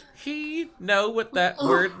 Does he know what that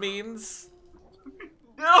word means?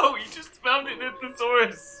 No, he just found it in the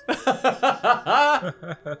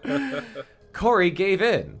thesaurus. Corey gave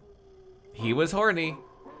in. He was horny.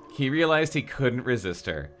 He realized he couldn't resist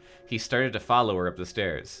her. He started to follow her up the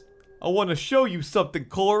stairs. I want to show you something,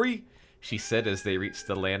 Corey, she said as they reached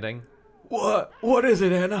the landing. What is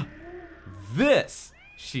it, Anna? This,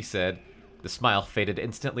 she said. The smile faded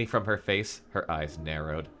instantly from her face. Her eyes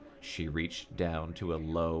narrowed. She reached down to a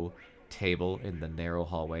low table in the narrow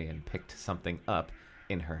hallway and picked something up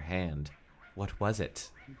in her hand. What was it?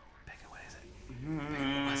 Becca, what is it? Becca,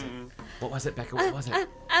 what was it? What was it, Becca? What was it?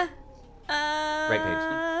 Right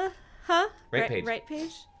page. Huh? Right page. Right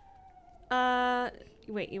page?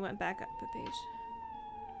 Wait, you went back up a page.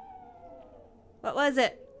 What was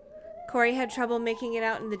it? Corey had trouble making it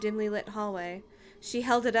out in the dimly lit hallway. She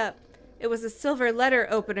held it up. It was a silver letter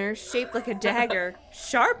opener shaped like a dagger.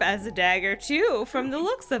 Sharp as a dagger, too, from the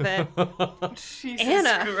looks of it. Jesus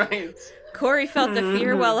Anna. Christ. Corey felt the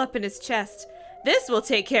fear well up in his chest. This will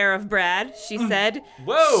take care of Brad, she said.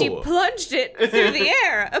 Whoa! She plunged it through the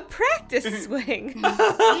air, a practice swing. You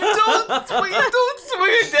don't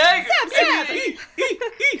swing a dagger.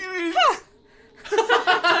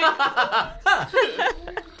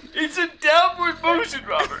 It's a downward motion,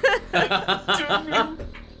 Robert.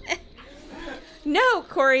 No,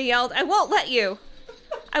 Corey yelled. I won't let you.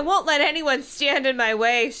 I won't let anyone stand in my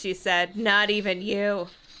way, she said. Not even you.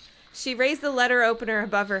 She raised the letter opener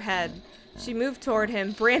above her head. She moved toward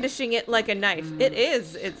him, brandishing it like a knife.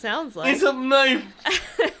 It sounds like. It's a knife.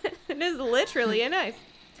 It is literally a knife.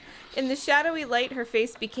 In the shadowy light, her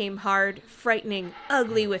face became hard, frightening,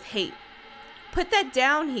 ugly with hate. "Put that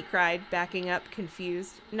down," he cried, backing up,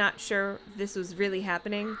 confused, not sure if this was really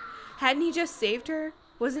happening. Hadn't he just saved her?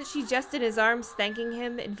 Wasn't she just in his arms, thanking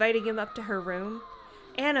him, inviting him up to her room?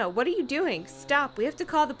 "Anna, what are you doing? Stop, we have to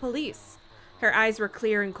call the police." Her eyes were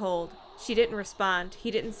clear and cold. She didn't respond.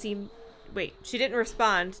 She didn't seem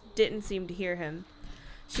to hear him.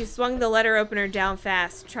 She swung the letter opener down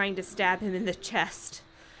fast, trying to stab him in the chest.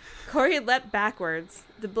 Corey leapt backwards.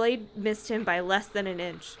 The blade missed him by less than an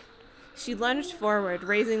inch. She lunged forward,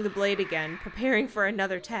 raising the blade again, preparing for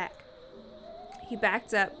another attack. He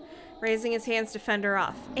backed up, raising his hands to fend her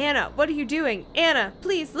off. "Anna, what are you doing? Anna,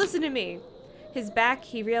 please, listen to me." His back,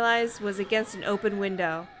 he realized, was against an open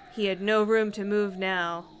window. He had no room to move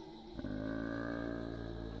now.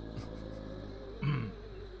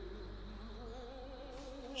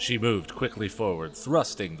 She moved quickly forward,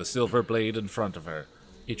 thrusting the silver blade in front of her.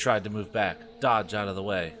 He tried to move back, dodge out of the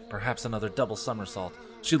way, perhaps another double somersault.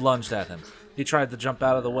 She lunged at him. He tried to jump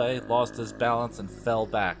out of the way, lost his balance, and fell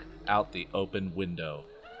back, out the open window.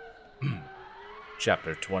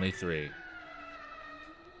 Chapter 23.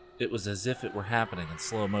 It was as if it were happening in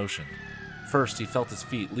slow motion. First, he felt his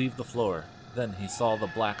feet leave the floor. Then he saw the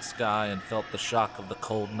black sky and felt the shock of the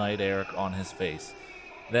cold night air on his face.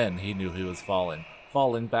 Then he knew he was falling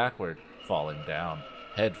backward, falling down,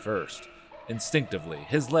 head first. Instinctively,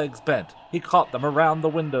 his legs bent. He caught them around the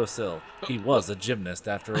windowsill. He was a gymnast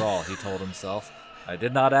after all, he told himself. I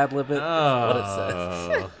did not ad-lib it, but it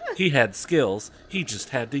said. He had skills, he just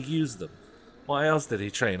had to use them. Why else did he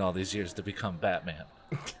train all these years to become Batman?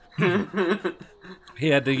 He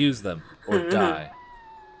had to use them, or die.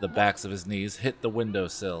 The backs of his knees hit the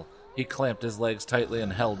windowsill. He clamped his legs tightly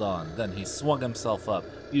and held on. Then he swung himself up,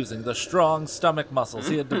 using the strong stomach muscles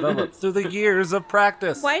he had developed through the years of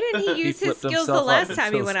practice. Why didn't he use his skills the last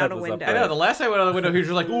time he went out a window? I know, the last time I went out a window, he was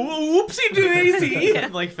just like, whoopsie daisy,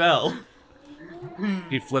 and like fell.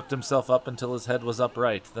 He flipped himself up until his head was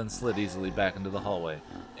upright, then slid easily back into the hallway.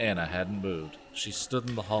 Anna hadn't moved. She stood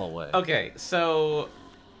in the hallway. Okay, so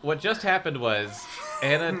what just happened was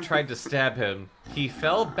Anna tried to stab him. He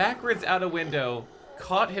fell backwards out a window,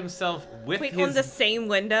 caught himself with on the same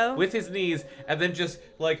window? With his knees, and then just,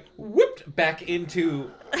 like, whooped back into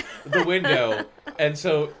the window. And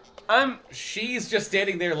so she's just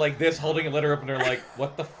standing there like this, holding a letter opener, like,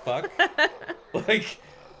 what the fuck? Like,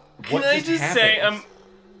 what Can I just say, happened?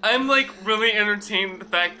 I'm like really entertained with the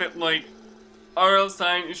fact that like R.L.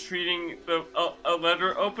 Stein is treating a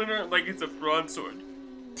letter opener like it's a broadsword.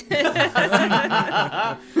 She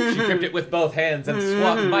gripped it with both hands and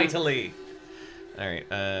swung mightily. Alright,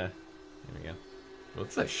 here we go. Well,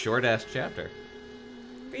 it's a short-ass chapter.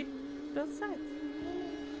 Read both sides.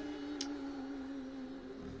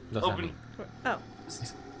 No, it's not me. Oh.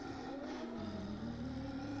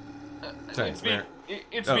 Sorry, It's me.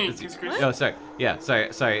 It's Oh, me. it's- It's Chris. Oh, sorry. Yeah, sorry.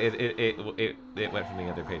 It went from the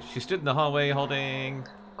other page. She stood in the hallway holding...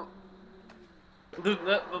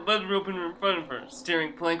 The letter opener in front of her,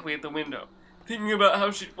 staring blankly at the window, thinking about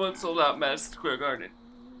how she'd once sold out Madison Square Garden.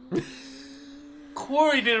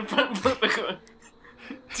 Corey did a front flip.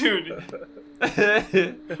 Dude.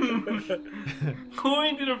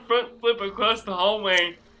 Corey did a front flip across the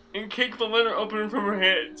hallway and kicked the letter opener from her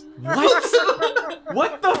hands. What?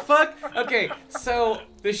 What the fuck? Okay, so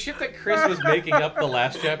the shit that Chris was making up the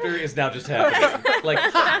last chapter is now just happening. Like,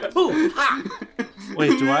 ha! Hoo! Ha!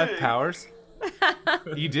 Wait, do I have powers?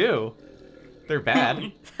 You do. They're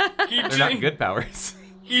bad. They're not good powers.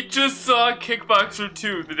 He just saw Kickboxer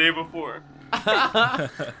 2 the day before.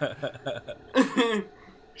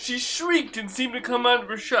 She shrieked and seemed to come out of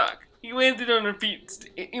her shock. He landed on his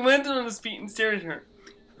feet and stared at her.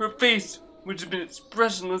 Her face, which had been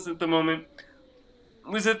expressionless at the moment,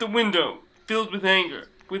 was at the window, filled with anger,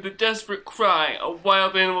 with a desperate cry, a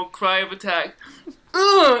wild animal cry of attack.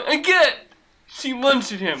 Ugh! Again! She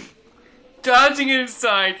lunged at him. Dodging at his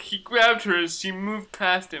side, he grabbed her as she moved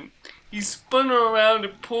past him. He spun her around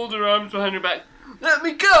and pulled her arms behind her back. Let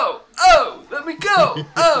me go! Oh! Let me go!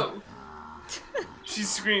 Oh! She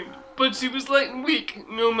screamed, but she was light and weak,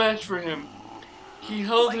 no match for him. He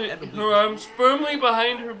held her arms firmly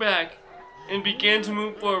behind her back and began to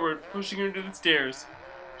move forward, pushing her to the stairs.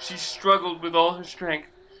 She struggled with all her strength,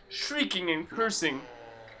 shrieking and cursing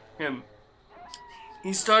him.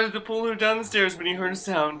 He started to pull her down the stairs when he heard a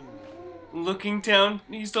sound. Looking down,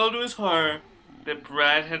 he saw to his horror that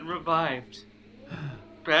Brad had revived.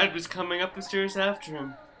 Brad was coming up the stairs after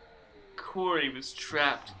him. Corey was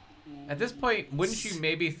trapped. At this point, wouldn't you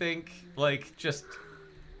maybe think, like, just...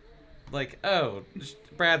 Like, oh,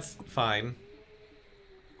 Brad's fine.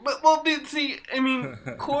 but see, I mean,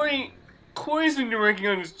 Corey's been working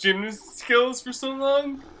on his gymnast skills for so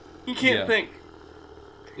long, he can't think.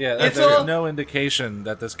 Yeah, It's there's all- no indication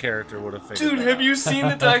that this character would have figured Dude, that have out. you seen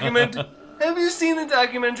the documentary? Have you seen the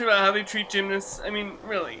documentary about how they treat gymnasts? I mean,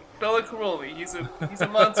 really, Bella Caroli, he's a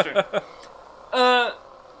monster.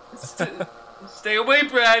 Stay away,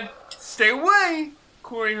 Brad! Stay away!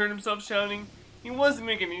 Corey heard himself shouting. He wasn't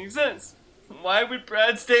making any sense. Why would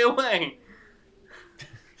Brad stay away?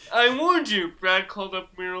 I warned you, Brad called up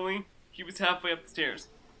wearily. He was halfway up the stairs.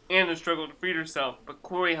 Anna struggled to free herself, but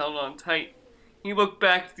Corey held on tight. He looked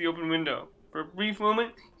back to the open window. For a brief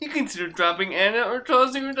moment, he considered dropping Anna or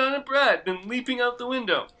tossing her down at Brad, then leaping out the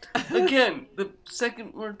window. Again, the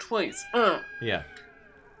second word twice. Yeah.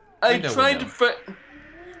 I Window, tried to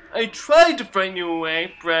frighten you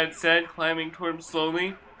away, Brad said, climbing toward him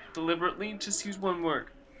slowly, deliberately. Just use one word.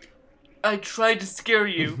 I tried to scare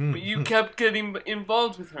you, but you kept getting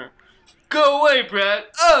involved with her. Go away, Brad!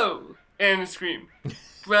 Oh! Anna screamed.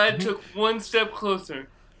 Brad took one step closer.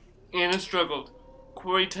 Anna struggled.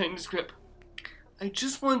 Corey tightened his grip. I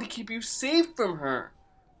just wanted to keep you safe from her,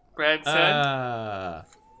 Brad said.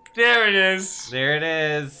 There it is. There it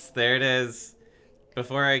is. There it is.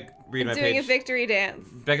 Before I read my Doing page, a victory dance.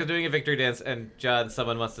 Becca's doing a victory dance, and John,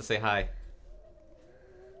 someone wants to say hi.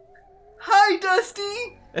 Hi,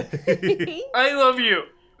 Dusty! I love you.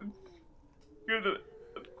 You're the...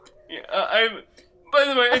 Yeah, by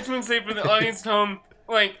the way, I just want to say for the audience at home,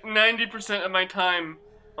 like, 90% of my time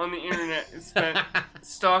on the internet is spent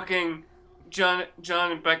stalking John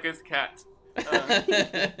and Becca's cat.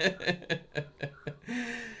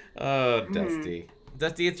 Oh, Dusty.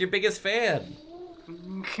 Dusty, it's your biggest fan.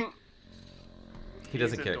 He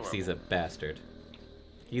doesn't care because he's a bastard.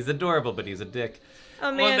 He's adorable, but he's a dick. Oh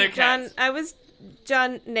Well, man, they're John, cats.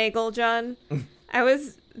 John. I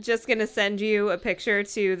was just gonna send you a picture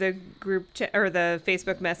to the group or the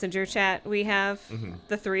Facebook Messenger chat we have,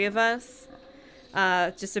 the three of us.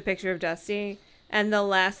 Just a picture of Dusty. And the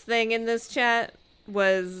last thing in this chat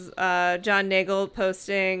was John Nagel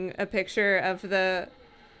posting a picture of the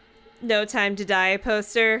No Time to Die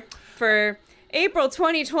poster for April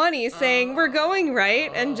 2020 saying, we're going right,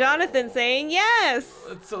 and Jonathan saying, yes!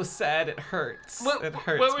 It's so sad, it hurts. It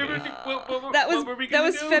hurts What me. were we That gonna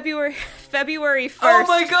was do? February 1st. Oh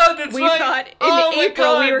my god, that's We right! thought in Oh my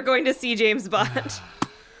April we God. were going to see James Bond.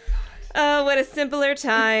 Oh, what a simpler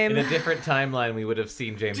time. In a different timeline, we would have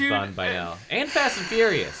seen James Dude, Bond by now. And Fast and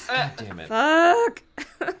Furious. God damn it. Fuck.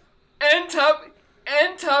 And Top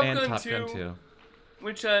And Gun Top 2, Gun 2.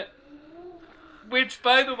 which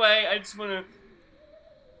by the way, I just wanna.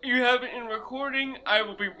 You have it in recording. I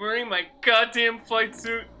will be wearing my goddamn flight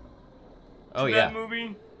suit Oh, to yeah. that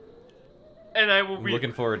movie, and I will I'm be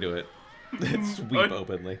looking forward to it. It's weep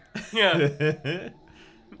openly. yeah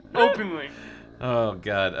openly, Oh,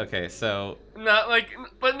 God. Okay, so... not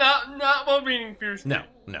while reading Fierce. No.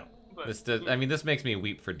 But- This makes me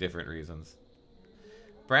weep for different reasons.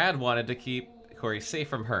 Brad wanted to keep Corey safe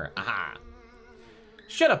from her. Aha!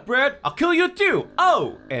 Shut up, Brad! I'll kill you too!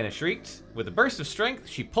 Oh! Anna shrieked. With a burst of strength,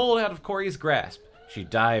 she pulled out of Corey's grasp. She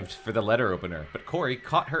dived for the letter opener, but Corey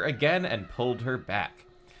caught her again and pulled her back.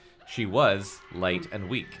 She was light and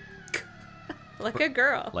weak. Like a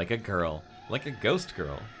girl. Like a girl. Like a ghost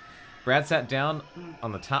girl. Brad sat down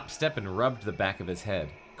on the top step and rubbed the back of his head.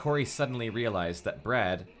 Corey suddenly realized that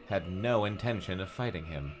Brad had no intention of fighting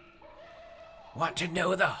him. Want to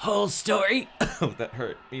know the whole story? Oh, that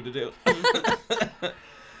hurt me to do.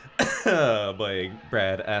 Oh, boy,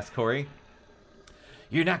 Brad asked Corey.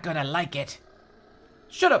 You're not gonna like it.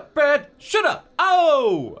 Shut up, Brad! Shut up!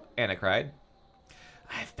 Oh! Anna cried.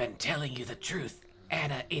 I've been telling you the truth.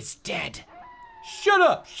 Anna is dead. Shut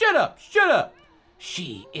up! Shut up! Shut up!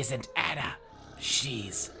 She isn't Anna.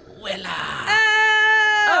 She's Willa.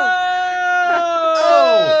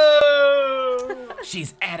 Oh!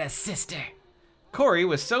 She's Anna's sister. Corey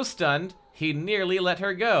was so stunned, he nearly let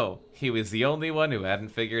her go. He was the only one who hadn't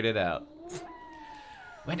figured it out.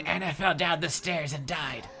 When Anna fell down the stairs and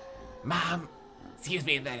died, Mom... Excuse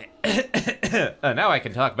me a minute. Now I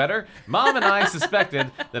can talk better. Mom and I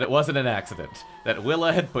suspected that it wasn't an accident, that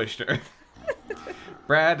Willa had pushed her.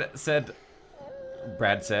 Brad said,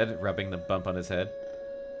 rubbing the bump on his head.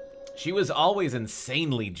 She was always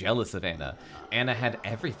insanely jealous of Anna. Anna had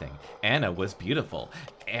everything. Anna was beautiful.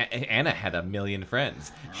 Anna had a million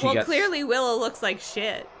friends. Clearly Willow looks like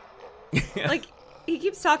shit. Like, he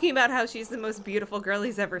keeps talking about how she's the most beautiful girl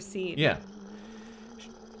he's ever seen. Yeah.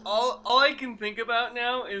 All I can think about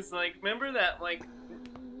now is, like, remember that, like,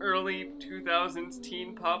 early 2000s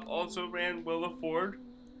teen pop also ran Willa Ford?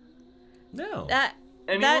 No. That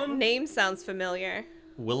Anyone? name sounds familiar.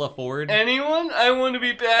 Willa Ford? Anyone? I want to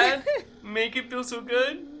be bad. Make it feel so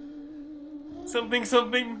good.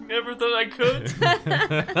 Something, never thought I could.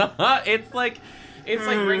 It's like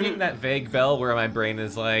ringing that vague bell where my brain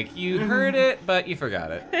is like, you heard it, but you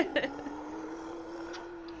forgot it.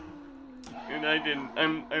 And I didn't.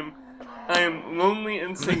 I am lonely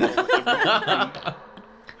and single.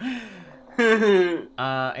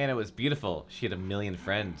 Anna was beautiful. She had a million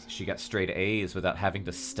friends. She got straight A's without having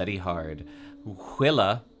to study hard.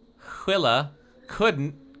 Willa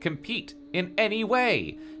couldn't compete in any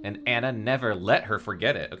way, and Anna never let her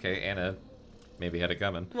forget it. Okay, Anna maybe had it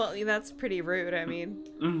coming. Well, that's pretty rude, I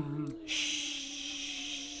mean.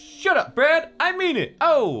 Shut up, Brad! I mean it!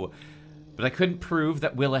 Oh! But I couldn't prove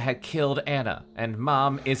that Willa had killed Anna, and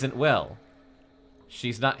Mom isn't well.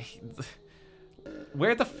 She's not...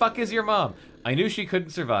 Where the fuck is your mom? I knew she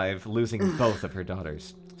couldn't survive losing both of her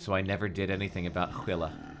daughters, so I never did anything about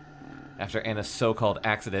Willa. After Anna's so-called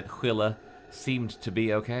accident, Willa seemed to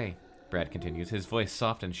be okay. Brad continues, his voice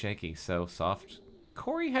soft and shaky, so soft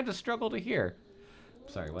Corey had to struggle to hear.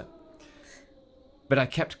 Sorry, what? But I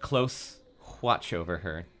kept close watch over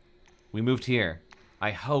her. We moved here.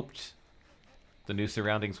 I hoped the new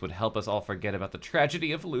surroundings would help us all forget about the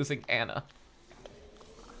tragedy of losing Anna.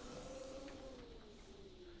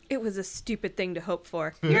 It was a stupid thing to hope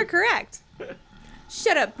for. You're correct.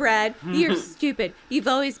 Shut up, Brad. You're stupid. You've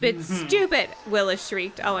always been stupid, Willa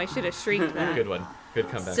shrieked. Oh, I should have shrieked that. Good one. Good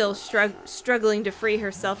comeback. Still struggling to free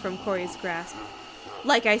herself from Corey's grasp.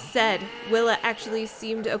 Like I said, Willa actually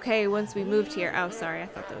seemed okay once we moved here. Oh, sorry. I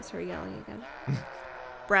thought that was her yelling again.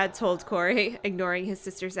 Brad told Corey, ignoring his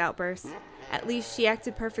sister's outburst. At least she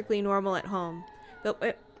acted perfectly normal at home.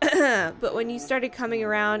 But when you started coming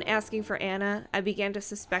around asking for Anna, I began to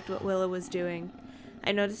suspect what Willa was doing.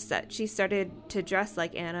 I noticed that she started to dress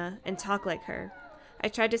like Anna and talk like her. I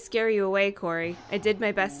tried to scare you away, Corey. I did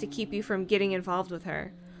my best to keep you from getting involved with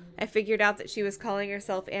her. I figured out that she was calling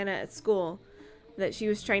herself Anna at school, that she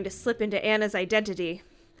was trying to slip into Anna's identity.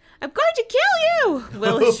 I'm going to kill you!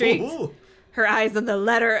 Willa shrieked, her eyes on the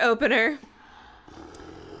letter opener.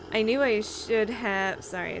 I knew I should have...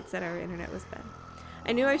 Sorry, it said our internet was bad.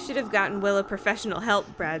 I knew I should have gotten Willa professional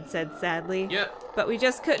help, Brad said sadly. Yep. But we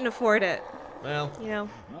just couldn't afford it. Well, You know,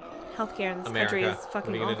 healthcare in this America. country is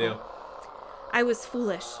fucking What are you awful. gonna do? I was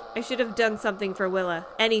foolish. I should have done something for Willa.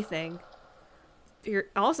 Anything.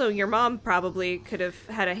 Your mom probably could have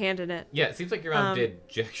had a hand in it. Yeah, it seems like your mom did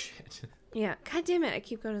jack shit. Yeah. God damn it. I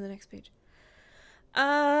keep going to the next page.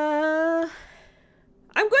 I'm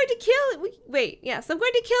going to kill... Wait, yes. I'm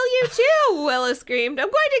going to kill you too, Willa screamed.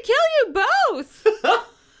 I'm going to kill you both!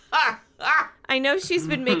 I know she's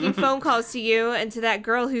been making phone calls to you and to that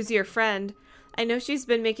girl who's your friend. I know she's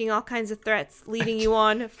been making all kinds of threats, leading you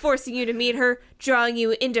on, forcing you to meet her, drawing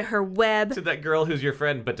you into her web. To that girl who's your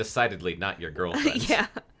friend, but decidedly not your girlfriend. Yeah.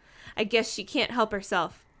 I guess she can't help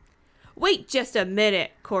herself. Wait just a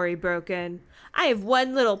minute, Corey broke in. I have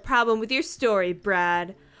one little problem with your story,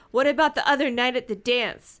 Brad. What about the other night at the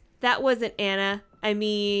dance? That wasn't Anna. I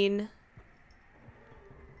mean...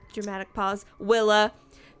 Dramatic pause. Willa,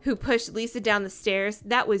 who pushed Lisa down the stairs.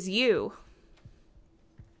 That was you.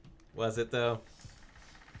 Was it, though?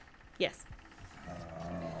 Yes.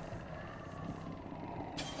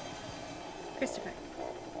 Christopher.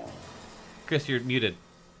 Chris, you're muted.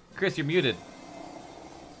 Chris, you're muted.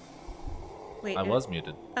 Wait. I was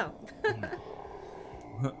muted. Oh.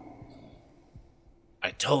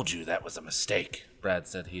 I told you that was a mistake. Brad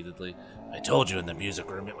said heatedly. I told you in the music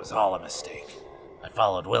room it was all a mistake. I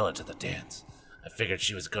followed Willa to the dance. I figured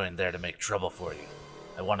she was going there to make trouble for you.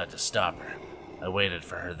 I wanted to stop her. I waited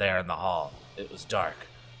for her there in the hall. It was dark.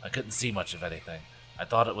 I couldn't see much of anything. I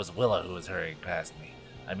thought it was Willa who was hurrying past me.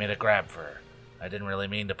 I made a grab for her. I didn't really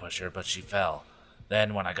mean to push her, but she fell.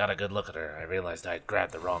 Then, when I got a good look at her, I realized I had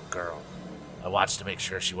grabbed the wrong girl. I watched to make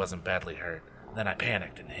sure she wasn't badly hurt. Then I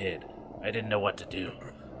panicked and hid. I didn't know what to do.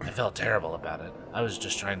 I felt terrible about it. I was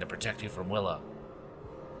just trying to protect you from Willa.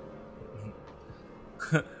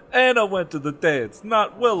 Anna went to the dance,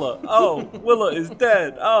 not Willa. Oh, Willa is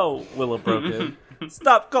dead. Oh, Willa broke in.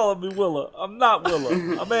 Stop calling me Willa. I'm not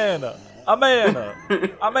Willa. I'm Anna. I'm Anna.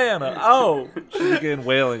 I'm Anna. Oh. She began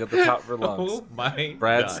wailing at the top of her lungs. Oh my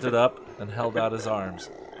Brad God. stood up and held out his arms.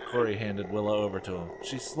 Corey handed Willa over to him.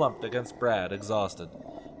 She slumped against Brad, exhausted.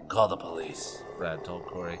 Call the police. Brad told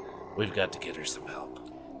Corey. We've got to get her some help.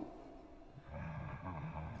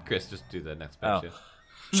 Chris, just do the next Oh. page.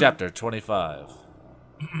 Chapter 25.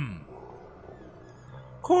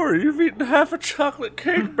 Corey, you've eaten half a chocolate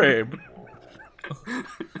cake, babe.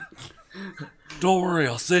 Don't worry,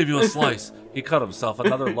 I'll save you a slice. He cut himself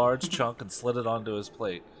another large chunk and slid it onto his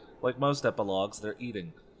plate. Like most epilogues, they're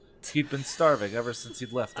eating. He'd been starving ever since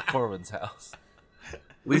he'd left the Corwin's house.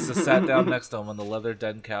 Lisa sat down next to him on the leather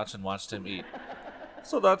den couch and watched him eat.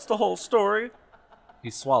 So that's the whole story?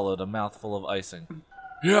 He swallowed a mouthful of icing.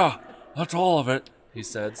 Yeah, that's all of it, he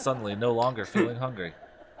said, suddenly no longer feeling hungry.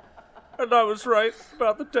 And I was right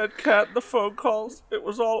about the dead cat and the phone calls. It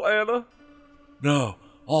was all Anna. No,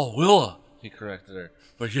 all Willa, he corrected her.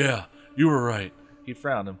 But yeah, you were right. He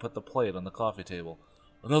frowned and put the plate on the coffee table.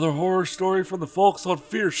 Another horror story from the folks on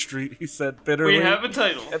Fear Street, he said bitterly. We have a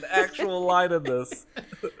title. An actual line in this.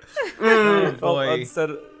 Oh, boy.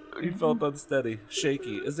 He felt unsteady,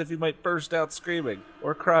 shaky, as if he might burst out screaming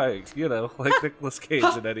or crying, like Nicolas Cage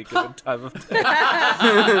at any given time of day.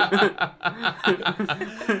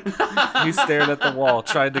 He stared at the wall,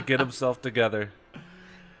 trying to get himself together.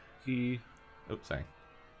 Oops, sorry.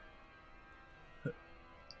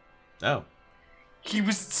 Oh. He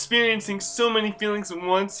was experiencing so many feelings at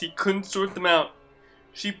once, he couldn't sort them out.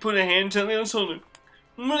 She put a hand gently on his shoulder.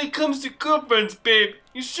 When it comes to girlfriends, babe,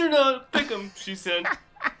 you sure know how to pick them, she said.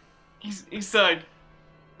 He sighed.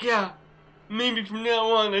 Yeah, maybe from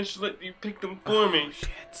now on I should let you pick them for me. Shit.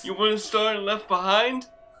 You want to start Left Behind?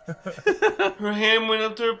 Her hand went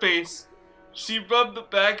up to her face. She rubbed the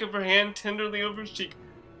back of her hand tenderly over his cheek.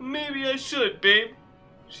 Maybe I should, babe,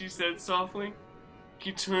 she said softly.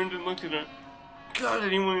 He turned and looked at her. Got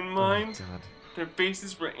anyone in mind? Oh, God. Their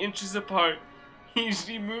faces were inches apart.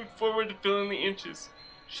 She moved forward to fill in the inches.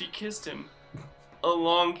 She kissed him. A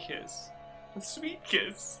long kiss. A sweet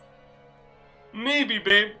kiss. Maybe,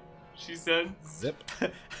 babe, she said. Zip.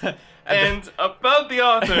 And about the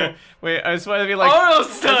author. Wait, I just want to be like... R.L. I just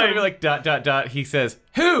want to Stine. be like, ... He says,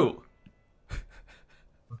 who?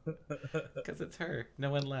 Because it's her. No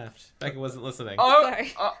one laughed. Becca wasn't listening.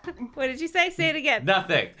 Sorry. What did you say? Say it again.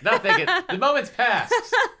 Nothing. The moment's passed.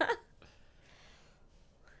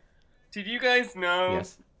 Did you guys know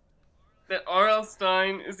Yes. that R.L.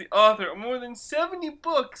 Stine is the author of more than 70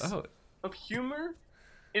 books Oh, of humor,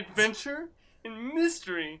 adventure, and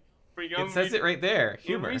mystery for young it says readers? it right there. In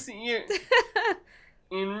Humor. recent years,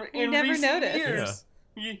 in never recent noticed.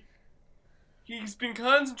 years, he's been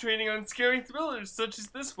concentrating on scary thrillers such as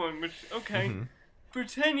this one. Which, okay, Mhm. for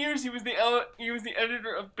 10 years he was the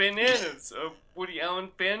editor of Bananas, a Woody Allen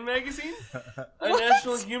fan magazine, a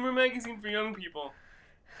national humor magazine for young people.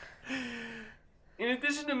 In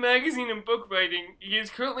addition to magazine and book writing, he is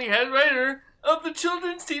currently head writer of the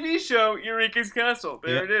children's TV show Eureka's Castle.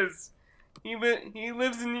 There Yep. it is. He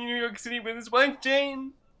lives in New York City with his wife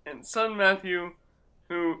Jane and son Matthew,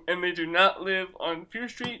 and they do not live on Fear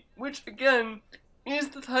Street, which again is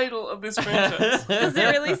the title of this franchise. Does it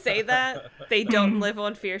really say that? They don't live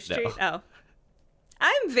on Fear Street? Oh.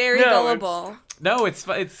 I'm very No, gullible. No, it's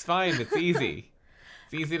fine. It's easy.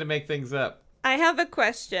 It's easy to make things up. I have a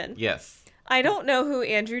question. Yes. I don't know who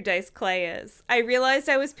Andrew Dice Clay is. I realized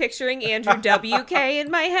I was picturing Andrew WK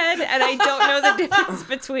in my head, and I don't know the difference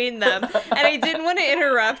between them. And I didn't want to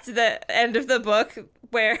interrupt the end of the book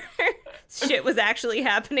where shit was actually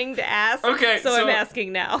happening to ask. Okay, so so- I'm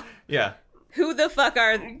asking now. Yeah. Who the fuck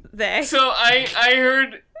are they? So I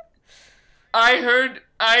heard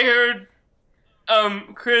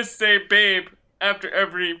Chris say babe after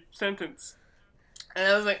every sentence. And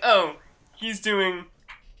I was like, oh, he's doing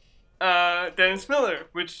Dennis Miller,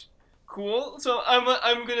 which cool. So I'm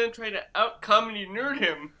gonna try to out comedy nerd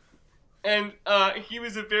him. And he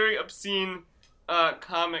was a very obscene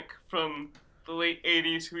comic from the late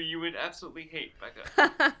 80s who you would absolutely hate,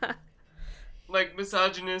 Becca. Like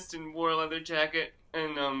misogynist and wore a leather jacket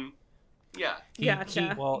and yeah.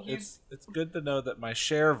 Gotcha. Well, it's good to know that my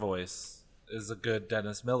Cher voice is a good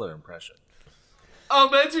Dennis Miller impression. Oh,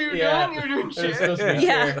 that's who you're Yeah. doing? You're doing It was shit. supposed to be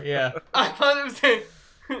Yeah. fair, yeah. I thought it was saying.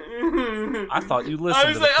 I thought you listened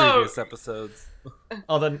was to the like, oh. previous episodes.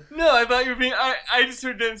 Although, No, I thought you were being. I just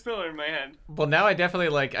heard Dennis Miller in my head. well, now I definitely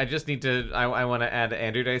I just need to. I want to add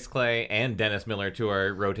Andrew Dice Clay and Dennis Miller to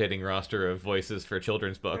our rotating roster of voices for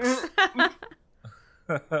children's books.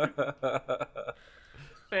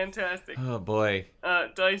 Fantastic. Oh boy.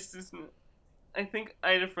 Dice isn't. I think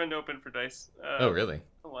I had a friend open for Dice. Oh really?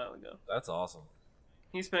 A while ago. That's awesome.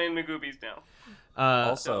 He's playing Magoobies now.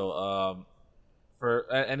 Also,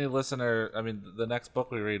 for any listener, I mean, the next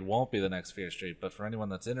book we read won't be the next Fear Street, but for anyone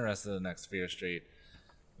that's interested in the next Fear Street,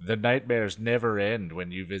 the nightmares never end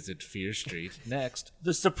when you visit Fear Street. Next,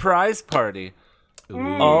 the surprise party.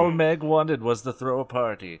 All Meg wanted was to throw a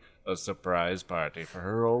party, a surprise party for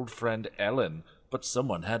her old friend Ellen. But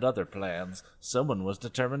someone had other plans. Someone was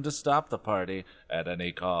determined to stop the party at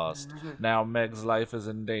any cost. Now Meg's life is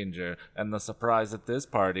in danger, and the surprise at this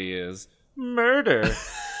party is murder.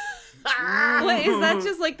 What is that?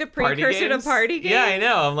 Just like the precursor to party games? Yeah, I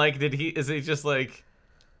know. I'm like, is he just like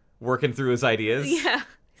working through his ideas? Yeah,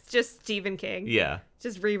 it's just Stephen King. Yeah.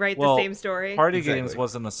 Just rewrite Well, the same story. Party Exactly. Games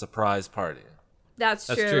wasn't a surprise party. That's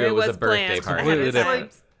true. It was a birthday planned party. ahead of Completely time.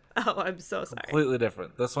 different. Oh, I'm so sorry. Completely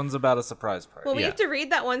different. This one's about a surprise party. Well, we Yeah. have to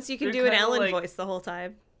read that one so you can They're do an kinda Ellen like- voice the whole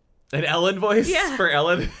time. An Ellen voice? Yeah. For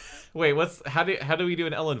Ellen? Wait, how do we do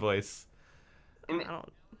an Ellen voice? And I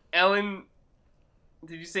don't. Ellen,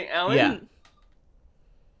 did you say Ellen? Yeah.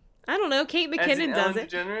 I don't know. Kate As in McKinnon does Ellen it.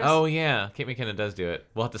 DeGeneres? Oh yeah, Kate McKinnon does do it.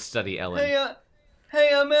 We'll have to study Ellen.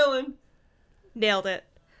 Hey, I'm Ellen. Nailed it.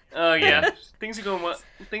 Oh yeah, things are going well.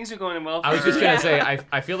 Things are going well. For I was just her. gonna say,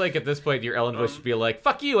 I feel like at this point your Ellen voice should be like,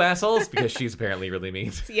 "Fuck you, assholes," because she's apparently really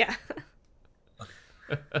mean. Yeah.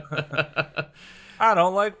 I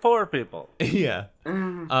don't like poor people. Yeah.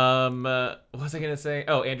 What was I gonna say?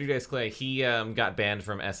 Oh, Andrew Dice Clay. He got banned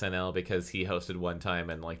from SNL because he hosted one time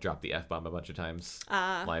and like dropped the F-bomb a bunch of times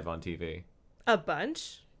live on TV. A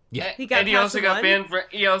bunch. Yeah. He got and he past also got one? banned.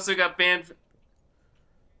 He also got banned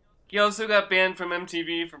from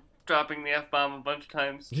MTV for dropping the F-bomb a bunch of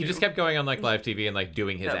times. He too. just kept going on like live TV and like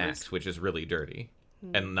doing his That act, was- which is really dirty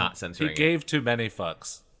and not He censoring. gave too many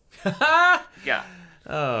fucks. Yeah.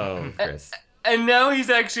 Oh, Chris. And now he's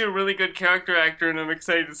actually a really good character actor, and I'm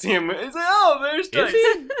excited to see him. It's like, oh, there's Is Dice.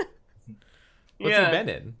 he? What's Yeah. he been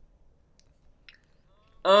in?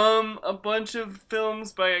 A bunch of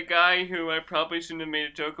films by a guy who I probably shouldn't have made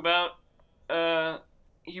a joke about.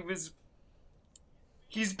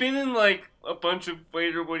 He's been in like a bunch of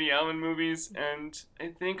later Woody Allen movies, and I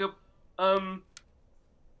think the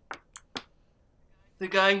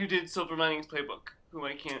guy who did Silver Linings Playbook, who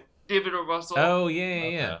I can't, David O. Russell. Oh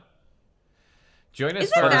yeah. Join us Is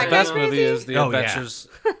that for But his that best guy movie crazy? is The Oh, yeah. Adventures.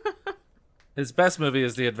 His best movie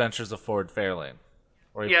is The Adventures of Ford Fairlane,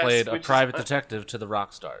 where he Yes, played a which is- private detective to the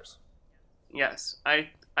rock stars. Yes,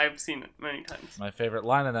 I've seen it many times. My favorite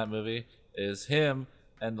line in that movie is him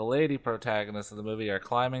and the lady protagonist of the movie are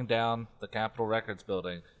climbing down the Capitol Records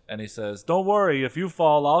building, and he says, "Don't worry, if you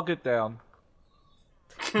fall, I'll get down."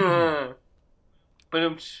 But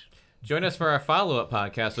Join us for our follow-up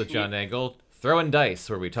podcast with John Nagel, Throwing Dice,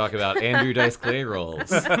 where we talk about Andrew Dice Clay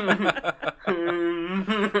rolls. I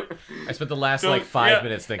spent the last like 5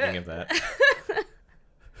 minutes thinking of that.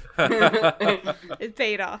 It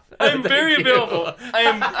paid off. I'm very Thank you. available.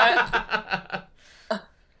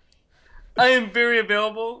 I am very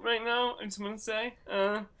available right now. I just want to say,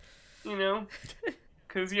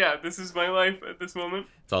 because this is my life at this moment.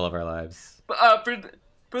 It's all of our lives. But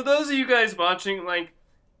for those of you guys watching, like,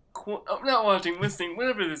 not watching, listening,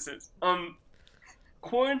 whatever this is,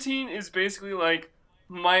 quarantine is basically like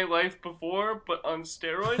my life before, but on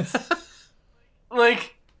steroids.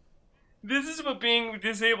 Like, this is what being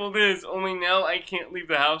disabled is. Only now I can't leave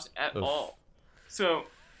the house at Oof. all. So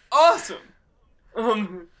awesome.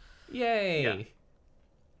 Yay!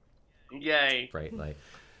 Yay! Bright light.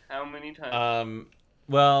 How many times?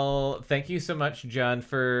 Well, thank you so much, John,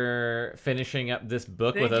 for finishing up this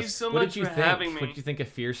book Thank with you us. so what much did you for think? having me. What did you think of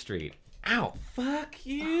Fear Street? Ow! Fuck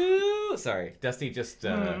you! Sorry, Dusty just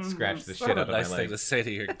scratched the It's shit not out a of nice my thing leg. to say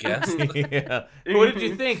to your guest. Yeah. What did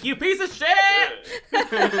you think? You piece of shit!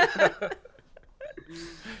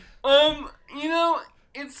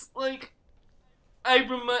 It's like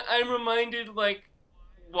I'm reminded like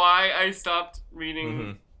why I stopped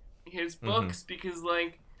reading his books because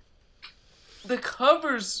like the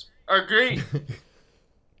covers are great,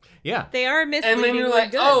 Yeah, They are misleadingly and then you're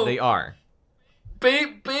like, good. oh, they are.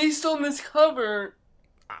 based on this cover,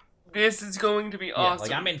 this is going to be awesome.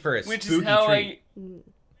 Like I'm in for a which spooky is how treat.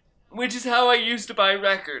 which is how I used to buy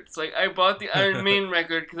records. Like I bought the Iron Maiden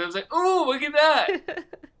record because I was like, "Oh, look at that,"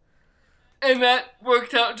 and that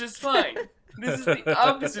worked out just fine. This is the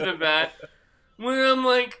opposite of that, where I'm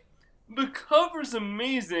like, the cover's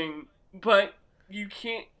amazing, but you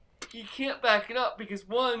can't back it up because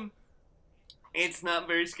one, it's not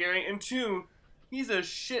very scary, and two, he's a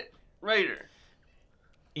shit writer.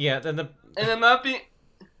 Yeah, then the And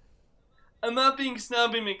I'm not being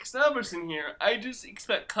snobby McSnobberson here. I just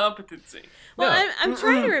expect competency. Well, No. I'm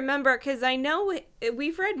trying to remember because I know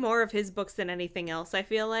we've read more of his books than anything else, I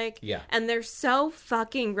feel like. Yeah. And they're so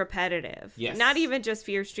fucking repetitive. Yes. Not even just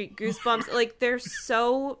Fear Street, Goosebumps. Like, they're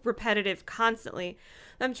so repetitive constantly.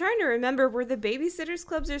 I'm trying to remember, were the Babysitters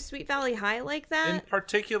Clubs or Sweet Valley High like that? In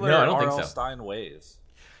particular, No, I don't think R.L. so. Stein Ways.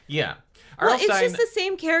 yeah. Well, Arlstein- it's just the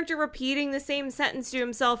same character repeating the same sentence to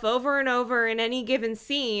himself over and over in any given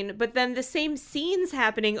scene, but then the same scenes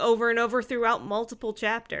happening over and over throughout multiple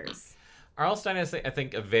chapters. Arlstein has, I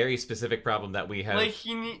think, a very specific problem that we have Like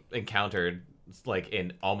encountered like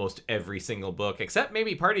in almost every single book, except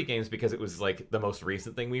maybe Party Games, because it was like the most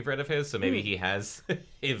recent thing we've read of his. So maybe he has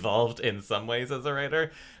evolved in some ways as a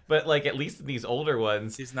writer. But like at least in these older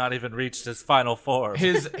ones, He's not even reached his final form.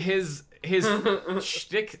 his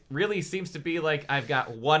shtick really seems to be like, I've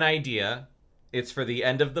got one idea. It's for the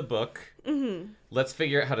end of the book. Let's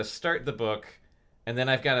figure out how to start the book, and then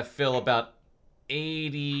I've got to fill about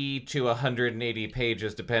 80 to 180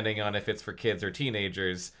 pages, depending on if it's for kids or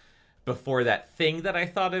teenagers, before that thing that I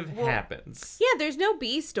thought of happens. Yeah, there's no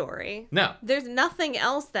B story. No. There's nothing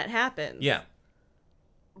else that happens. Yeah.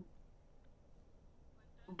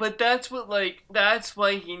 But that's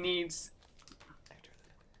why he needs.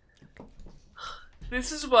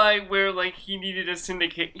 This is why where like he needed a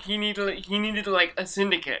syndicate. He needed like a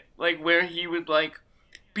syndicate, like where he would like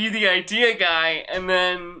be the idea guy and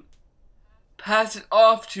then pass it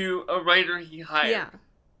off to a writer he hired Yeah.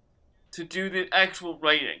 to do the actual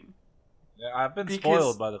writing. Yeah, I've been Because-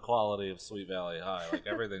 spoiled by the quality of Sweet Valley High. Like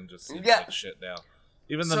everything just seems Yeah. like shit now.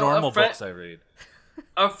 Even the So normal a friend- books I read.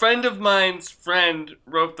 A friend of mine's friend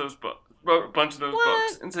wrote a bunch of those What?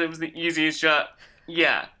 books and said it was the easiest job.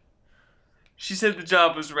 Yeah. She said the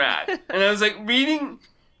job was rad. And I was like, reading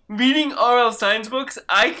R.L. Stein's books,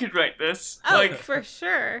 I could write this. Oh, Like, for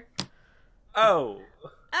sure. Oh,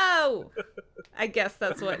 Oh, I guess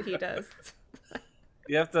that's what he does.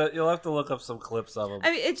 you'll have to look up some clips of them.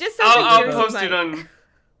 I mean, it just sounds like I'll Jersey post Mike. it on.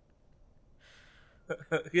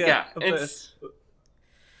 Yeah,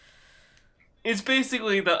 it's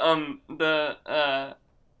basically the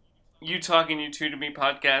you talking you two to me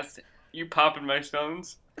podcast. You popping my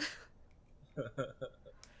stones.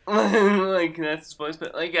 Like that's his voice,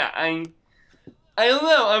 but like yeah, I don't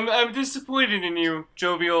know. I'm disappointed in you,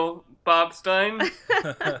 jovial Bob Stein.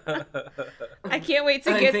 I can't wait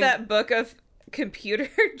to I get think- that book of computer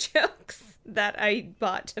jokes that I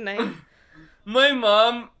bought tonight. My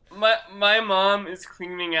mom is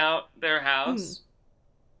cleaning out their house,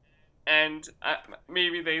 and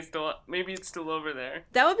maybe it's still over there.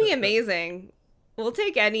 That would be amazing. We'll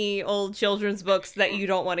take any old children's books that you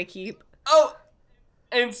don't want to keep. Oh,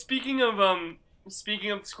 and speaking of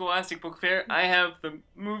Scholastic Book Fair, I have the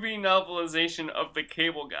movie novelization of The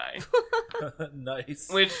Cable Guy, Nice.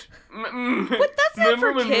 which But that's not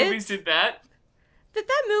remember for when kids. movies did that?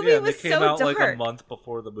 That movie Yeah, was they came so out dark. like a month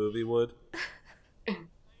before the movie would.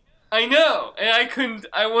 I know, and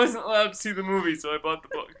I wasn't allowed to see the movie, so I bought the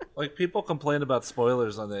book. Like people complain about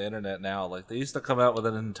spoilers on the internet now. Like they used to come out with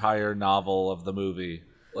an entire novel of the movie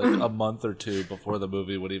like a month or two before the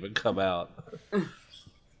movie would even come out.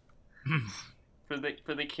 For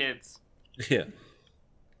the kids. Yeah.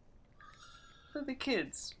 For the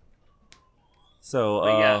kids. So,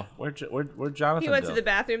 But yeah. where'd Jonathan He went go? to the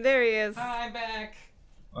bathroom. There he is. I'm back.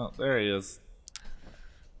 Oh, there he is.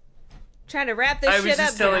 Trying to wrap this I was shit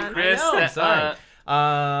just up, telling John. Chris I know, I'm that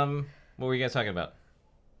sorry. What were you guys talking about?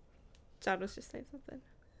 John was just saying something.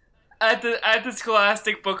 at the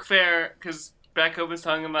Scholastic Book Fair, because Becca was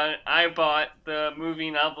talking about it, I bought the movie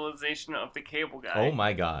novelization of The Cable Guy. Oh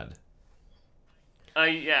my god.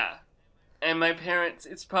 Yeah. And my parents,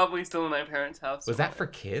 it's probably still in my parents' house. Was that for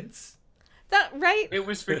kids? That right? It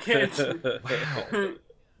was for kids. Wow.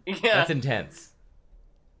 Yeah, That's intense.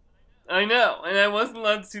 I know. And I wasn't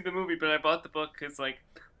allowed to see the movie, but I bought the book because, like,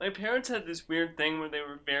 my parents had this weird thing where they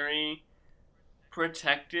were very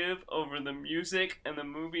protective over the music and the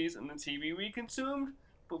movies and the TV we consumed,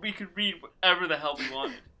 but we could read whatever the hell we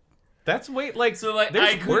wanted. That's like, So, like, there's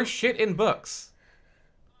I could- worse shit in books.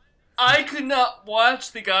 I could not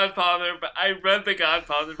watch The Godfather, but I read The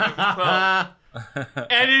Godfather when I was 12.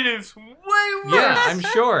 And it is way worse Yeah, I'm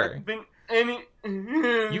sure. than any...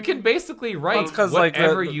 You can basically Well, write it's 'cause, like,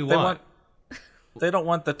 whatever you want. They don't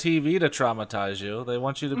want the TV to traumatize you. They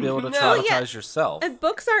want you to be able to No. traumatize Yeah. yourself. And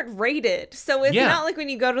books aren't rated, so it's Yeah. not like when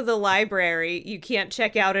you go to the library, you can't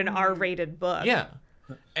check out an R-rated book. Yeah.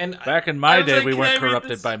 And Back in my I was day, like, we can weren't I read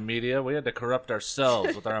corrupted this? by media. We had to corrupt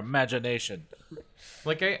ourselves with our imagination.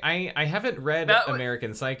 like I haven't read That was-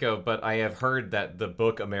 American Psycho, but I have heard that the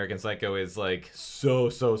book American Psycho is like so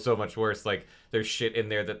much worse. Like there's shit in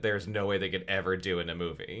there that there's no way they could ever do in a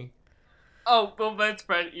movie. Oh, well, that's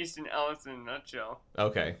Brad Easton Ellis in a nutshell.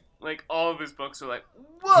 Okay. Like, all of his books are like,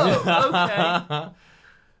 whoa, okay, Well,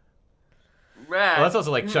 rad. that's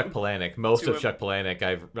also like Chuck Palahniuk. Most To of him. Chuck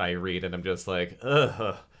Palahniuk I read, and I'm just like,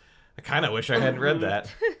 ugh. I kind of wish I hadn't read that.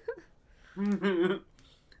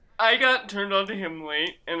 I got turned on to him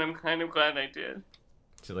late, and I'm kind of glad I did.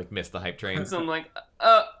 To like miss the hype train. So I'm like,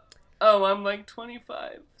 I'm like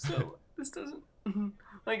 25, so this doesn't...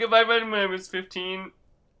 Like, if I read him when I was 15,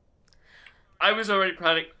 I was already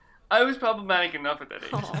I was problematic enough at that age.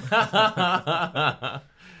 Aw.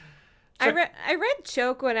 I read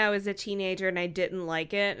Choke when I was a teenager and I didn't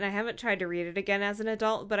like it, and I haven't tried to read it again as an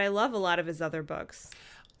adult, but I love a lot of his other books.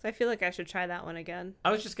 So I feel like I should try that one again.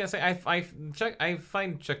 I was just gonna say I find Chuck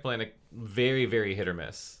Palahniuk very, very hit or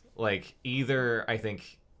miss. Like either I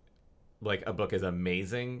think like a book is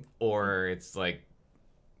amazing or it's like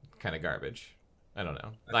kind of garbage. I don't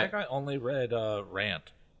know. I think I only read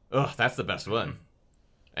Rant. Oh, that's the best one,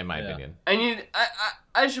 in my opinion.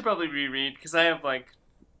 I should probably reread because I have like.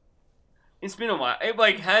 It's been a while. It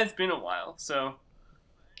like has been a while. So,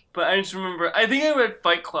 but I just remember. I think I read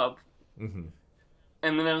Fight Club. Mm-hmm.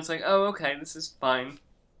 And then I was like, oh, okay, this is fine.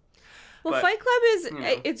 Well, But, Fight Club is, you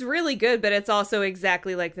know. it's really good, but it's also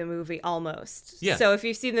exactly like the movie, almost. Yeah. So if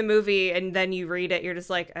you've seen the movie and then you read it, you're just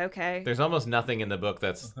like, okay. There's almost nothing in the book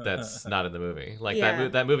that's not in the movie. Like Yeah.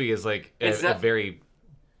 that movie is like It's a not- very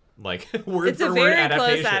like word It's for a word very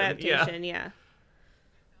adaptation. close adaptation, yeah.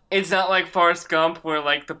 It's not like Forrest Gump where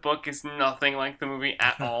like the book is nothing like the movie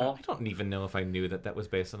at all. I don't even know if I knew that was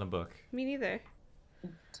based on a book. Me neither.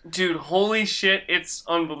 Dude, holy shit, it's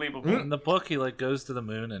unbelievable. In the book, he like goes to the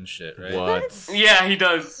moon and shit, right? What? Yeah, he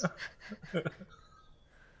does.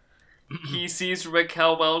 He sees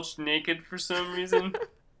Raquel Welch naked for some reason.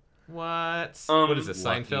 What? Um, What is this,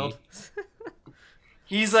 Lucky. Seinfeld?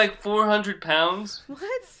 He's like 400 pounds.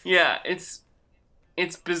 What? Yeah, it's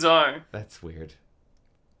bizarre. That's weird.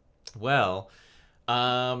 Well,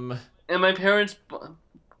 And my parents bought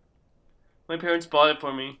it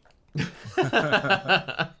for me.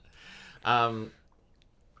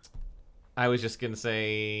 I was just gonna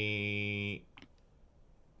say.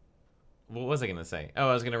 What was I gonna say? Oh,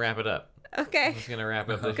 I was gonna wrap it up. I Okay. was gonna wrap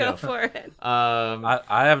up the Go show. for it. I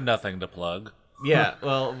have nothing to plug. Yeah.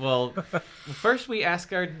 Well. First, we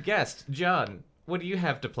ask our guest, John. What do you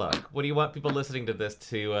have to plug? What do you want people listening to this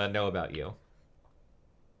to know about you?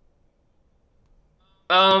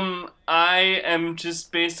 I am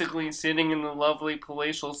just basically sitting in the lovely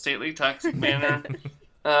palatial stately toxic manor,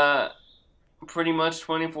 pretty much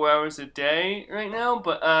 24 hours a day right now.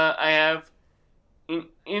 But I have,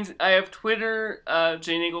 I have Twitter,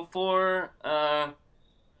 JNagel4,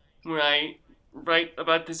 where I write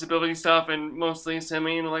about disability stuff and mostly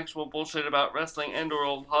semi-intellectual bullshit about wrestling and/or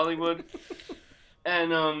old Hollywood.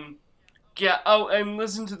 And yeah. Oh, and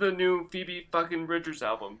listen to the new Phoebe fucking Bridgers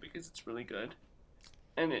album because it's really good.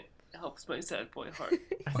 And it helps my sad boy heart.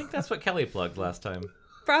 I think that's what Kelly plugged last time.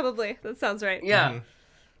 Probably. That sounds right. Yeah,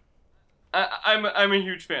 Mhm. I'm a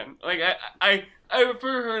huge fan. Like I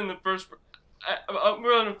refer her in the first.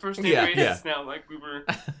 We're on a first name Yeah, basis now. Like we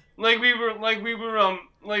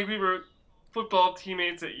were football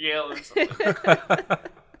teammates at Yale or something.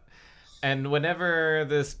 And whenever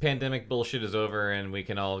this pandemic bullshit is over and we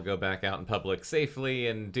can all go back out in public safely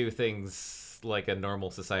and do things like a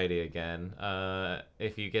normal society again,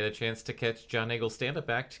 if you get a chance to catch John Nagel's stand-up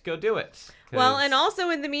act, go do it. 'Cause- Well, and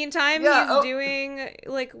also in the meantime, Yeah, he's oh. doing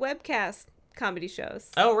like webcast comedy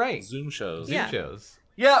shows. Oh, right. Zoom shows. Zoom Yeah. shows.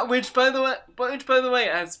 Yeah, which by the way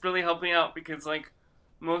has really helped me out because like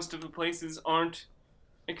most of the places aren't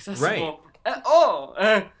accessible at all.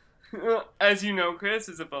 As you know, Chris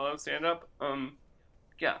is a fellow stand-up.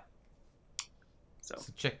 Yeah. So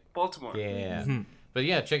So check. Baltimore. Yeah. But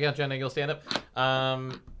yeah, check out John Nagel's stand-up.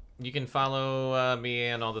 You can follow me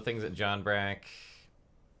and all the things at John Brack.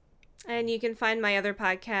 And you can find my other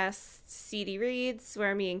podcast, CD Reads,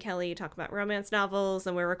 where me and Kelly talk about romance novels,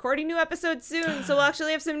 and we're recording new episodes soon, so we'll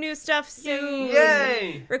actually have some new stuff soon.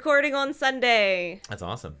 Yay! Recording on Sunday. That's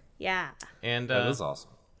awesome. Yeah. And That is awesome.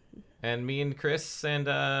 and me and Chris and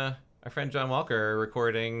our friend John Walker are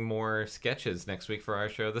recording more sketches next week for our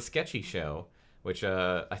show, The Sketchy Show, which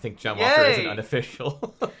I think John Walker is an Yay!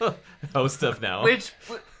 unofficial host of now.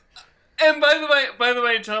 And by the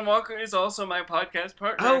way, John Walker is also my podcast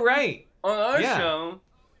partner. Oh, right. On our Yeah. show.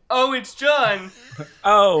 Oh, it's John.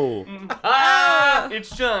 Oh, Ah!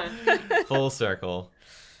 It's John. Full circle.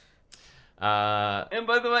 And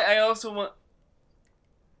by the way, I also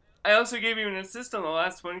gave you an assist on the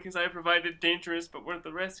last one because I provided dangerous but worth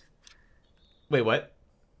the risk. Wait, what?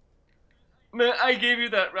 Man, I gave you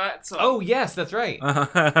that rat song. Oh, yes, that's right.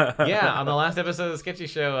 yeah. Yeah, on the last episode of the Sketchy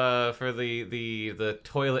Show, for the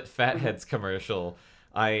toilet fatheads commercial,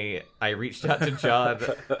 I reached out to John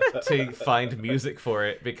to find music for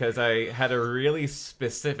it because I had a really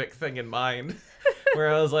specific thing in mind.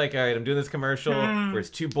 Where I was like, all right, I'm doing this commercial where it's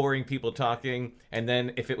two boring people talking, and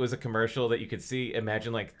then if it was a commercial that you could see,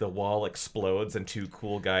 imagine like the wall explodes and two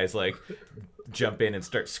cool guys like jump in and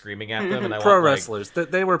start screaming at them, and I Pro want, like, wrestlers.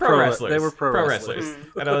 They were pro wrestlers. They were pro wrestlers.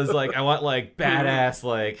 And I was like, I want like badass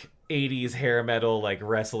like 80s hair metal, like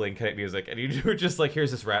wrestling type music, and you were just like,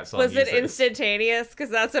 here's this rat song. Was it use this. instantaneous? Because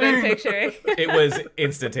that's what I'm picturing. It was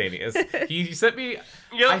instantaneous. He sent me,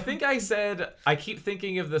 Yep. I think I said, I keep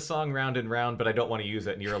thinking of the song Round and Round, but I don't want to use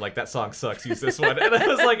it. And you were like, that song sucks, use this one. And I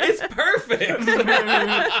was like, it's perfect.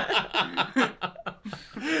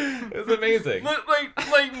 It was amazing.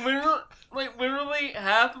 Literally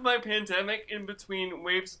half of my pandemic in between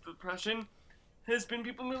waves of depression has been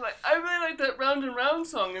people being like, I really like that Round and Round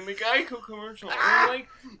song in the Geico commercial. And I'm like,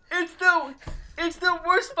 it's the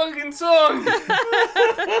worst fucking song.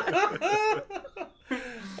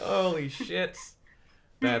 Holy shit.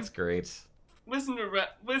 That's great. Listen to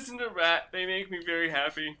Rat. They make me very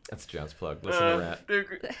happy. That's John's plug. Listen to Rat.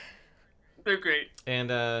 They're great. And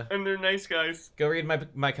they're nice guys. go read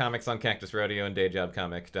my comics on Cactus Rodeo and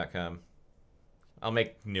dayjobcomic.com. I'll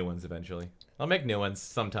make new ones eventually. I'll make new ones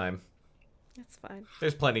sometime. That's fine.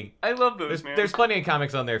 There's plenty. I love those, man. There's plenty of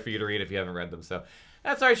comics on there for you to read if you haven't read them. So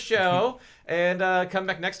that's our show. And come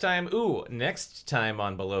back next time. Next time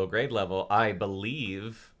on Below Grade Level, I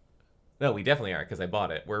believe... No, we definitely are, because I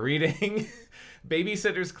bought it. We're reading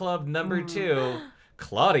Babysitter's Club number 2,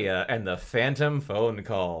 Claudia and the Phantom Phone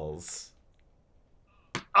Calls.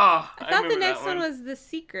 Ah, I thought the next one was The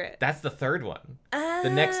Secret. That's the third one.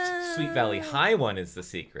 The next Sweet Valley High one is The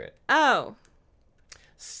Secret. Oh.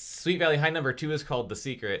 Sweet Valley High number 2 is called The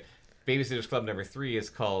Secret. Babysitter's Club number 3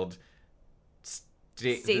 is called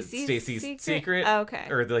Stacy's Secret. Oh, okay.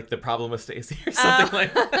 Or like the problem with Stacy or something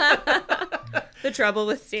like that. The trouble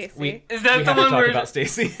with Stacy. We Is that we the have to one talk where about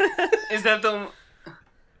Stacy. Is that the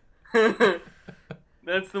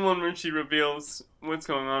That's the one where she reveals what's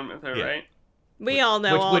going on with her, Yeah. right? We all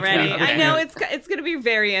know Which already. we- I know it's going to be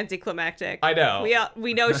very anticlimactic. I know.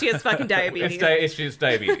 We know she has fucking diabetes. It's just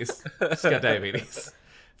diabetes. She's got diabetes.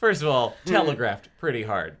 First of all, telegraphed pretty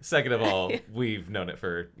hard. Second of all, we've known it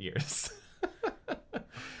for years.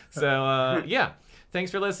 So, yeah. Thanks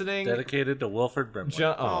for listening. Dedicated to Wilford Brimley.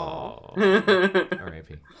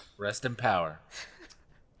 R.I.P. Rest in power.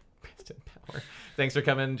 Rest in power. Thanks for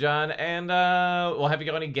coming, John. And we'll have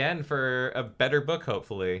you on again for a better book,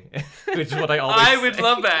 hopefully. Which is what I always I would say.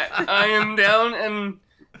 love that. I am down,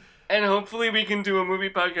 and hopefully we can do a movie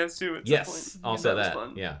podcast too at some Yes, point. also was that.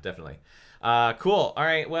 fun. Yeah, definitely. Cool. All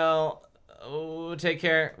right, well, take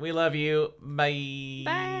care. We love you. Bye.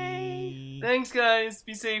 Bye. Thanks, guys.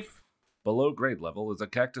 Be safe. Below Grade Level is a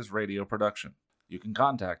Cactus Radio production. You can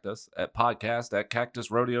contact us at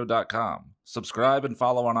podcast@cactusrodeo.com. Subscribe and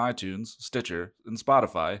follow on iTunes, Stitcher, and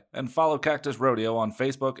Spotify, and follow Cactus Rodeo on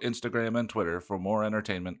Facebook, Instagram, and Twitter for more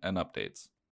entertainment and updates.